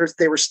physical. So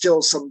there were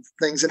still some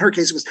things. In her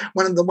case, it was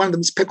one of them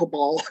is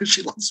pickleball.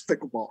 She loves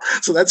pickleball.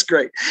 So that's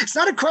great. It's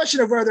not a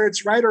question of whether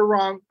it's right or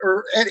wrong,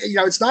 or,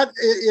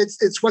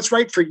 it's what's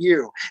right for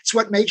you. It's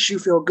what makes you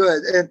feel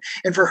good.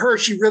 And for her,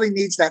 she really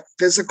needs that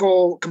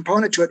physical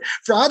component to it.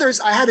 For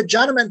others, I had a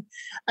gentleman,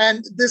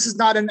 and this is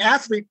not an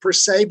athlete per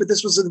se, but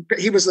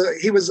he was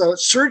a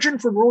surgeon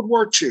from World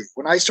War II.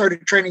 When I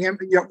started training him,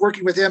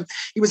 working with him,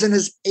 he was in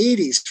his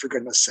 80s, for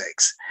goodness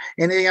sakes.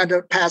 And he ended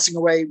up passing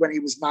away when he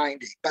was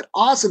 90. But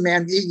awesome,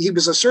 man. He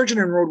was a surgeon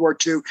in World War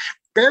II,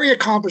 very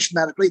accomplished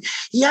medically.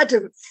 He had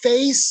to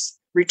face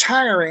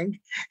retiring.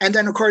 And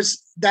then, of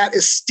course, that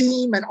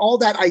esteem and all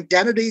that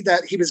identity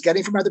that he was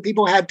getting from other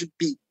people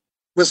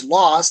was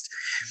lost.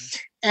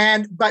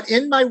 But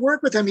in my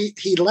work with him,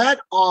 he let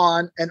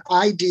on an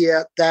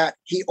idea that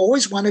he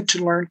always wanted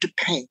to learn to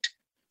paint.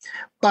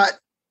 But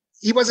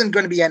he wasn't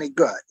going to be any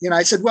good.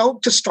 I said, well,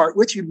 to start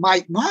with, you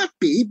might not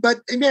be, but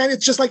man,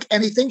 it's just like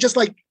anything, just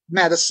like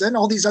medicine,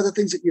 all these other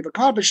things that you've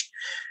accomplished,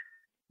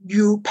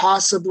 you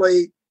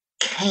possibly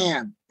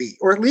can be,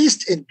 or at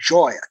least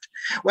enjoy it.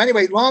 Well,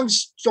 anyway, long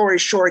story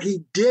short,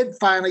 he did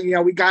finally,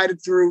 we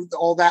guided through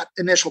all that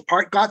initial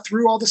part, got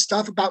through all the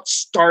stuff about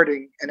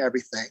starting and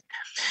everything.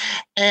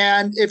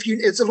 And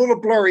it's a little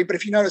blurry, but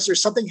if you notice,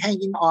 there's something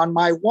hanging on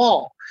my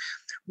wall.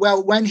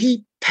 Well, when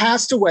he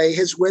passed away,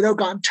 his widow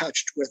got in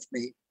touch with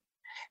me.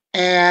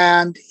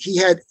 And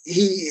he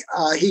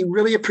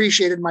really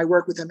appreciated my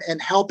work with him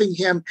and helping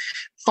him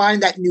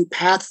find that new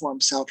path for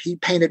himself. He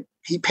painted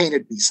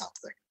me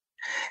something.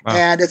 Wow.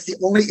 And it's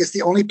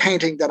the only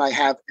painting that I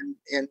have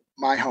in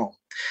my home,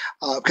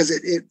 because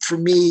it for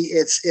me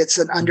it's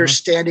an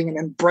understanding and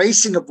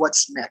embracing of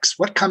what's next,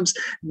 what comes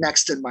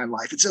next in my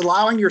life. It's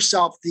allowing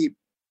yourself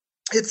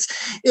it's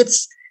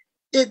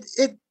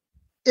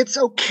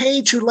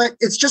okay to let.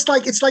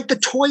 It's like the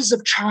toys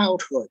of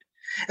childhood.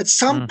 At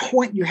some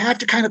point, you have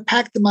to kind of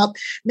pack them up,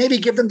 maybe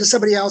give them to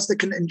somebody else that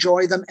can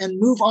enjoy them, and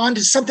move on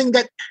to something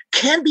that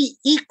can be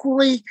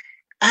equally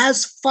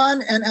as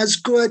fun and as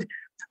good,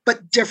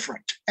 but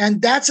different.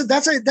 And that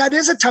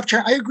is a tough.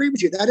 I agree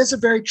with you. That is a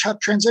very tough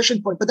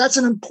transition point, but that's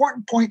an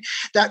important point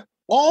that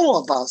all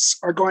of us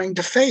are going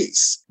to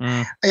face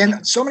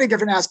in so many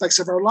different aspects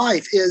of our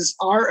life. Is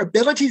our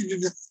ability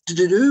to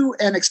do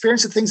and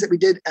experience the things that we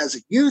did as a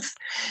youth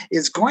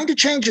is going to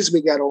change as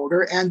we get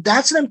older. And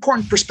that's an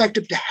important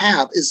perspective to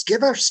have, is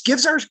give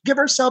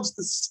ourselves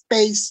the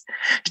space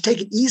to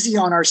take it easy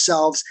on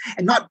ourselves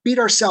and not beat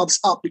ourselves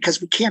up because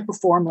we can't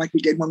perform like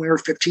we did when we were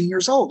 15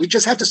 years old. We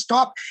just have to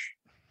stop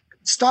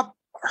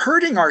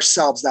hurting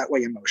ourselves that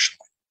way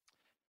emotionally.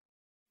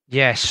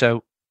 Yeah.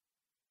 So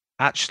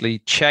actually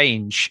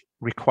change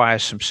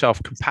requires some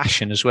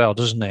self-compassion as well,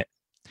 doesn't it?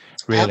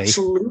 Really?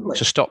 Absolutely.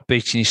 To stop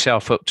beating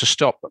yourself up, to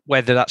stop,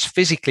 whether that's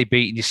physically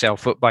beating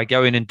yourself up by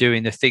going and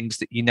doing the things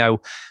that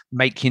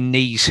make your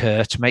knees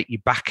hurt, make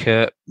your back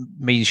hurt,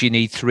 means you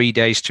need 3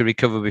 days to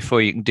recover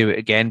before you can do it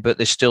again. But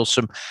there's still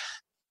some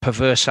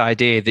perverse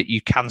idea that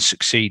you can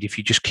succeed if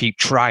you just keep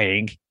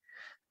trying.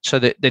 So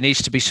that there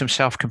needs to be some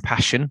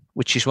self-compassion,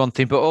 which is one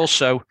thing, but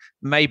also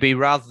maybe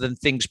rather than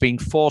things being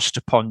forced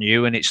upon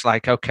you and it's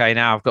like, okay,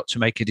 now I've got to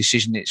make a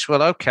decision. It's,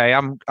 well, okay,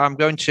 I'm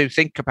going to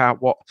think about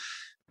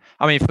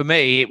for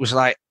me, it was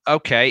like,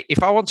 okay,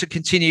 if I want to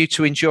continue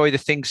to enjoy the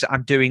things that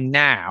I'm doing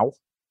now,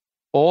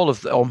 or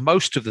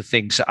most of the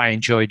things that I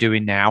enjoy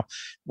doing now,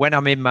 when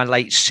I'm in my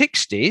late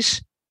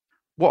 60s,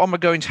 what am I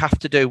going to have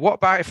to do? What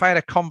about if I had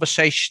a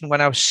conversation when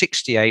I was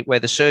 68 where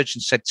the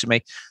surgeon said to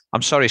me,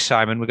 I'm sorry,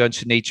 Simon, we're going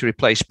to need to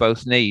replace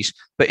both knees.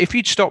 But if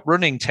you'd stopped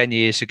running 10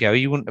 years ago,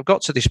 you wouldn't have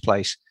got to this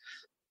place.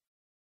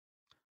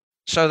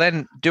 So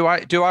then do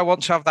I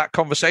want to have that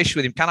conversation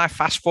with him? Can I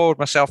fast forward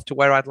myself to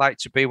where I'd like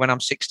to be when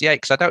I'm 68?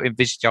 Because I don't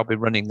envisage I'll be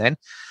running then.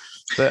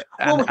 But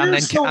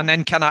and then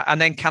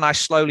can I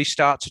slowly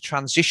start to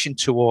transition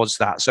towards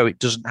that so it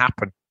doesn't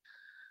happen?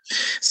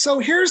 So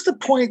here's the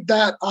point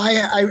that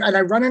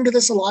I run into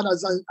this a lot,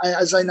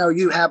 as I know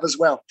you have as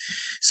well.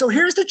 So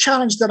here's the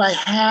challenge that I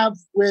have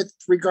with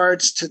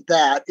regards to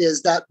that,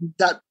 is that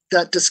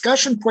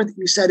discussion point that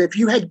you said, if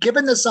you had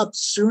given this up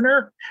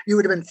sooner, you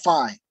would have been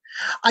fine.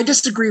 I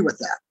disagree with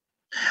that.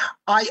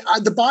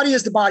 The body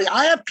is the body.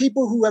 I have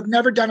people who have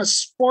never done a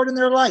sport in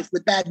their life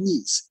with bad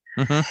knees.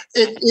 Mm-hmm.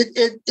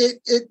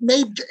 It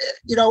may,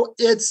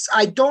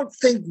 I don't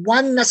think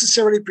one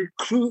necessarily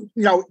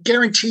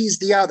guarantees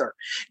the other.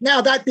 Now,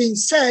 that being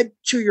said,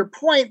 to your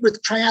point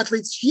with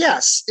triathletes,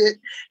 yes,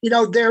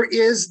 there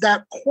is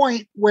that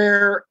point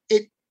where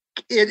it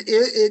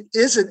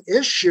is an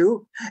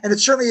issue, and it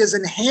certainly is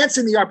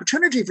enhancing the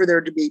opportunity for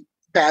there to be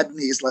bad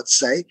knees, let's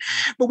say.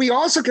 But we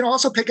can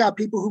also pick out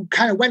people who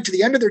kind of went to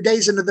the end of their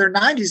days into their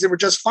 90s and were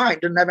just fine,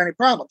 didn't have any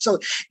problem. So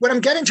what I'm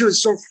getting to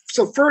is,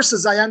 so first,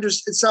 as I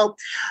understand, so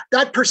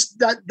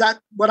that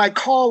what I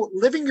call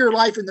living your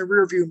life in the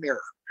rearview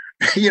mirror.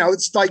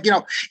 It's like,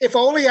 if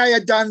only I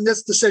had done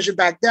this decision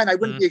back then, I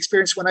wouldn't be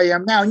experienced when I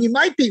am now. And you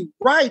might be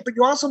right, but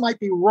you also might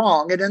be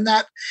wrong. And in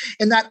that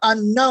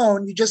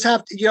unknown, you just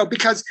have to,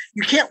 because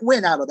you can't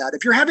win out of that.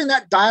 If you're having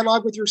that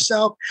dialogue with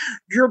yourself,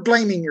 you're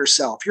blaming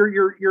yourself.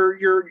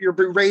 You're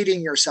berating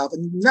yourself,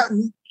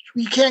 and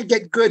you can't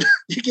get good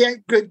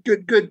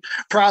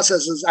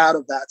processes out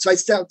of that. So I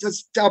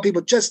tell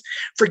people, just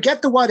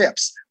forget the what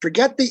ifs,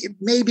 forget the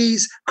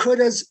maybes,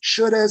 couldas,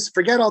 shouldas,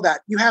 forget all that.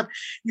 You have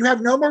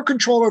no more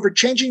control over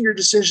changing your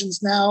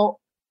decisions now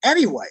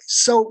anyway.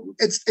 So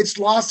it's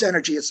lost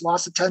energy, it's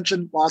lost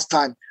attention, lost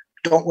time.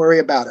 Don't worry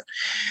about it.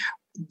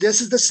 This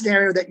is the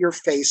scenario that you're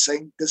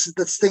facing. This is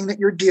the thing that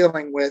you're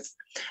dealing with.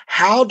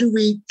 How do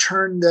we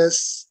turn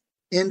this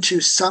into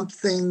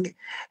something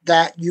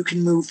that you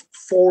can move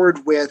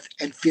forward with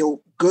and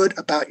feel good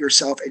about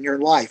yourself and your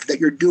life, that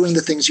you're doing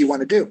the things you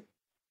want to do?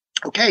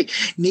 Okay,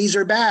 knees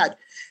are bad.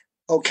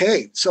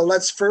 Okay, so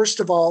let's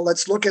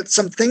look at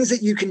some things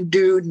that you can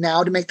do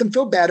now to make them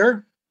feel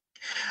better.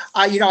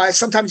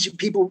 Sometimes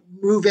people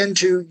move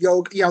into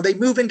yoga. They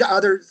move into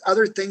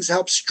other things to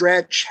help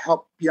stretch,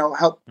 help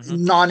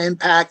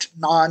non-impact,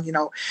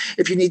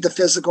 if you need the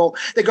physical.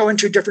 They go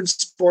into different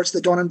sports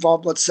that don't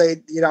involve, let's say,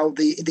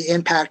 the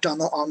impact on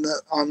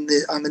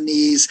the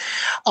knees,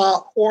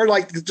 or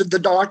like the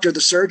doctor,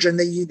 the surgeon.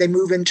 They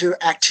move into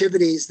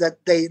activities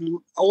that they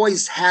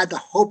always had the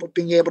hope of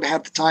being able to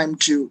have the time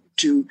to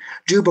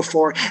do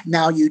before.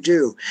 Now you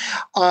do.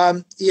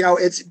 But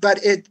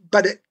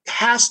it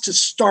has to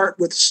start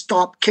with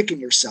stop kicking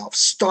yourself,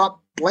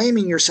 stop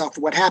blaming yourself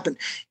for what happened.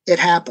 It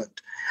happened.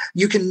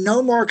 You can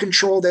no more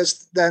control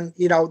this than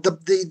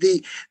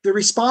the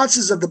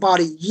responses of the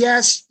body.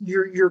 Yes,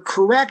 you're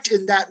correct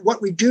in that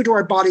what we do to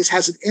our bodies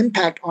has an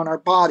impact on our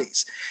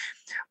bodies,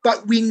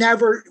 but we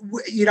never,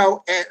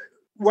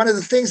 one of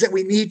the things that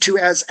we need to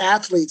as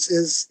athletes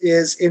is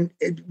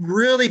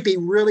really be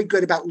really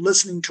good about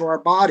listening to our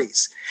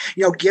bodies.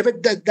 Give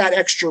it that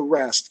extra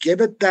rest.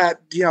 Give it that,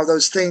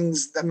 those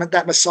things,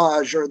 that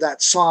massage or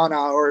that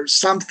sauna or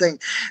something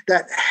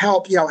that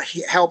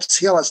helps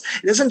heal us.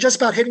 It isn't just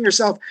about hitting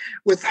yourself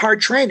with hard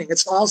training.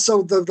 It's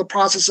also the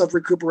process of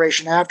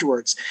recuperation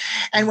afterwards.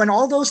 And when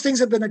all those things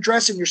have been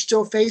addressed and you're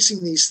still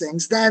facing these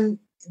things, then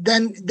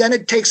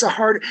it takes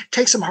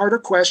some harder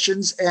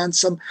questions and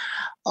some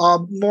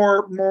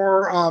more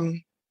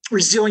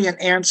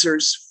resilient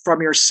answers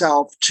from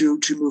yourself to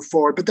move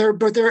forward.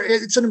 But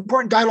it's an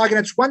important dialogue, and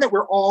it's one that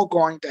we're all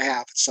going to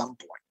have at some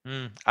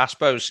point. I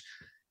suppose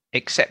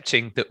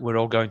accepting that we're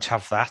all going to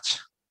have that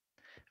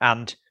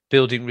and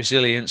building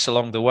resilience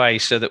along the way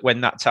so that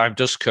when that time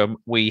does come,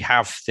 we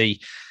have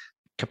the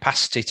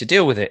capacity to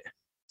deal with it.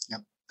 Yep,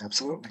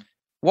 absolutely.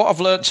 What I've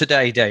learned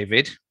today,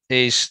 David,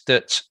 is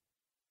that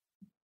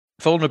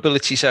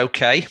vulnerability is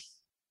okay,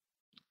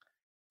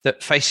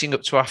 that facing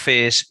up to our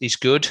fears is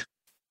good,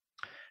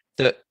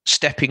 that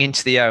stepping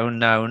into the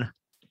unknown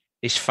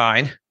is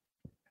fine,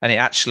 and it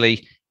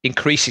actually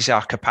increases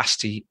our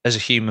capacity as a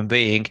human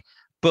being,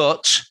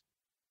 but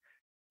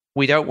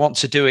we don't want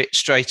to do it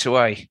straight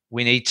away.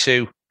 We need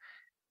to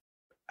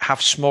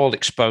have small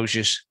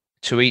exposures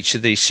to each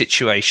of these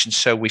situations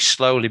so we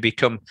slowly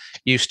become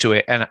used to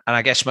it. And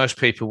I guess most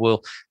people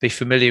will be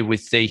familiar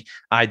with the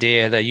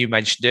idea that you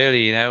mentioned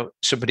earlier.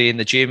 Somebody in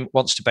the gym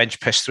wants to bench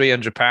press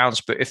 300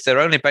 pounds, but if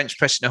they're only bench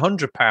pressing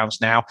 100 pounds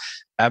now,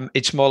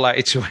 it's more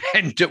likely to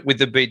end up with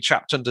them being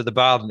trapped under the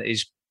bar than it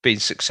is being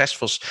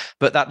successful.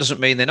 But that doesn't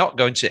mean they're not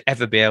going to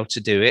ever be able to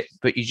do it,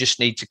 but you just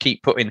need to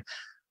keep putting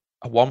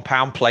a 1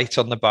 pound plate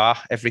on the bar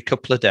every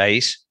couple of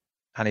days,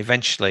 and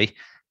eventually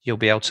you'll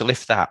be able to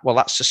lift that. Well,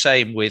 that's the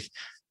same with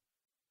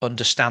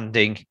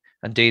understanding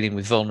and dealing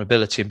with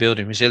vulnerability and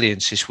building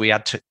resilience. Is we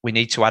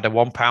need to add a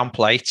 1 pound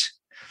plate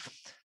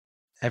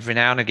every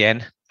now and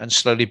again and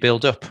slowly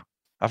build up.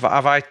 Have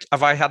I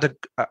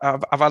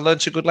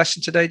learned a good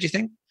lesson today, do you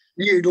think?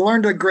 You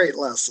learned a great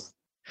lesson,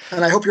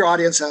 and I hope your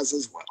audience has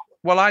as well.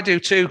 Well, I do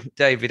too,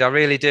 David. I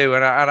really do,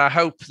 and I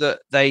hope that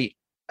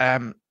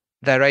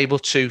they're able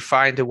to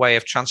find a way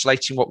of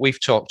translating what we've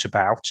talked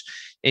about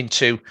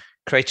into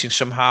creating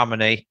some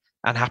harmony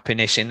and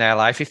happiness in their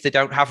life if they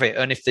don't have it.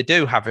 And if they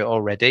do have it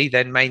already,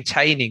 then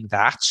maintaining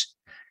that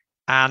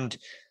and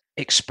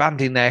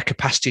expanding their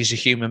capacity as a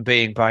human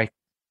being by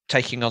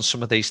taking on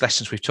some of these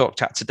lessons we've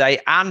talked about today,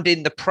 and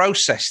in the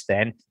process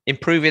then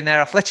improving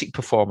their athletic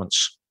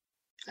performance.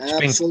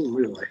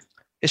 Absolutely.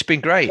 It's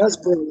been great. That's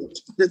brilliant.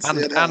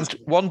 And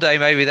one day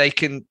maybe they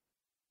can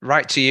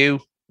write to you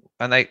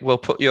and they will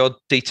put your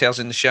details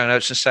in the show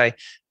notes and say,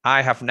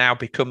 I have now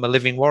become a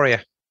living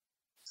warrior.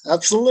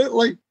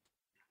 Absolutely.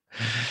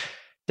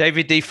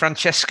 David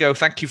DeFrancesco,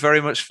 thank you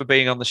very much for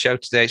being on the show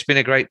today. It's been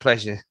a great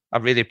pleasure. I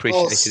really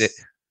appreciated it.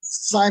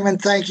 Simon,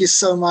 thank you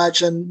so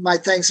much. And my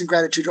thanks and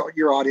gratitude to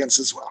your audience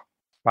as well.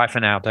 Bye for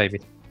now,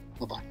 David.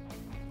 Bye-bye.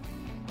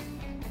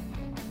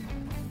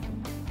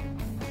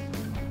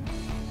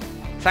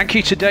 Thank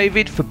you to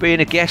David for being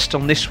a guest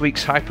on this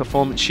week's High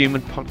Performance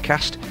Human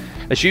podcast.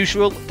 As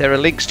usual, there are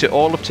links to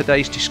all of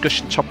today's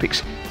discussion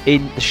topics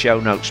in the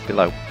show notes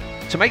below.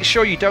 To make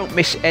sure you don't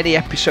miss any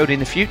episode in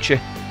the future,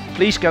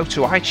 please go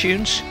to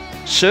iTunes,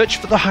 search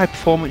for the High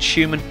Performance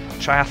Human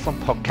Triathlon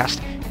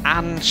Podcast,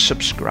 and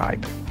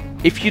subscribe.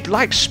 If you'd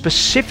like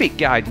specific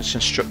guidance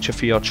and structure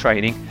for your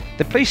training,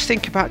 then please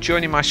think about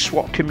joining my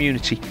SWAT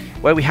community,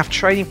 where we have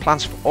training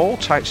plans for all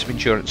types of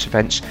endurance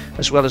events,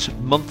 as well as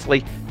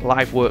monthly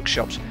live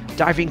workshops,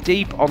 diving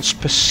deep on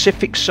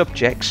specific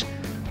subjects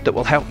that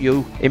will help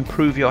you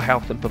improve your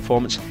health and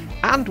performance.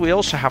 And we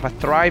also have a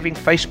thriving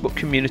Facebook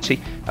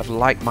community of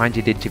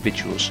like-minded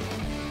individuals.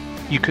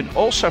 You can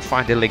also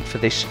find a link for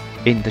this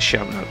in the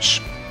show notes.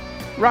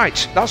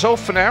 Right, that's all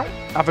for now.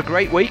 Have a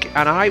great week,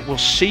 and I will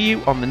see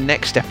you on the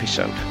next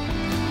episode.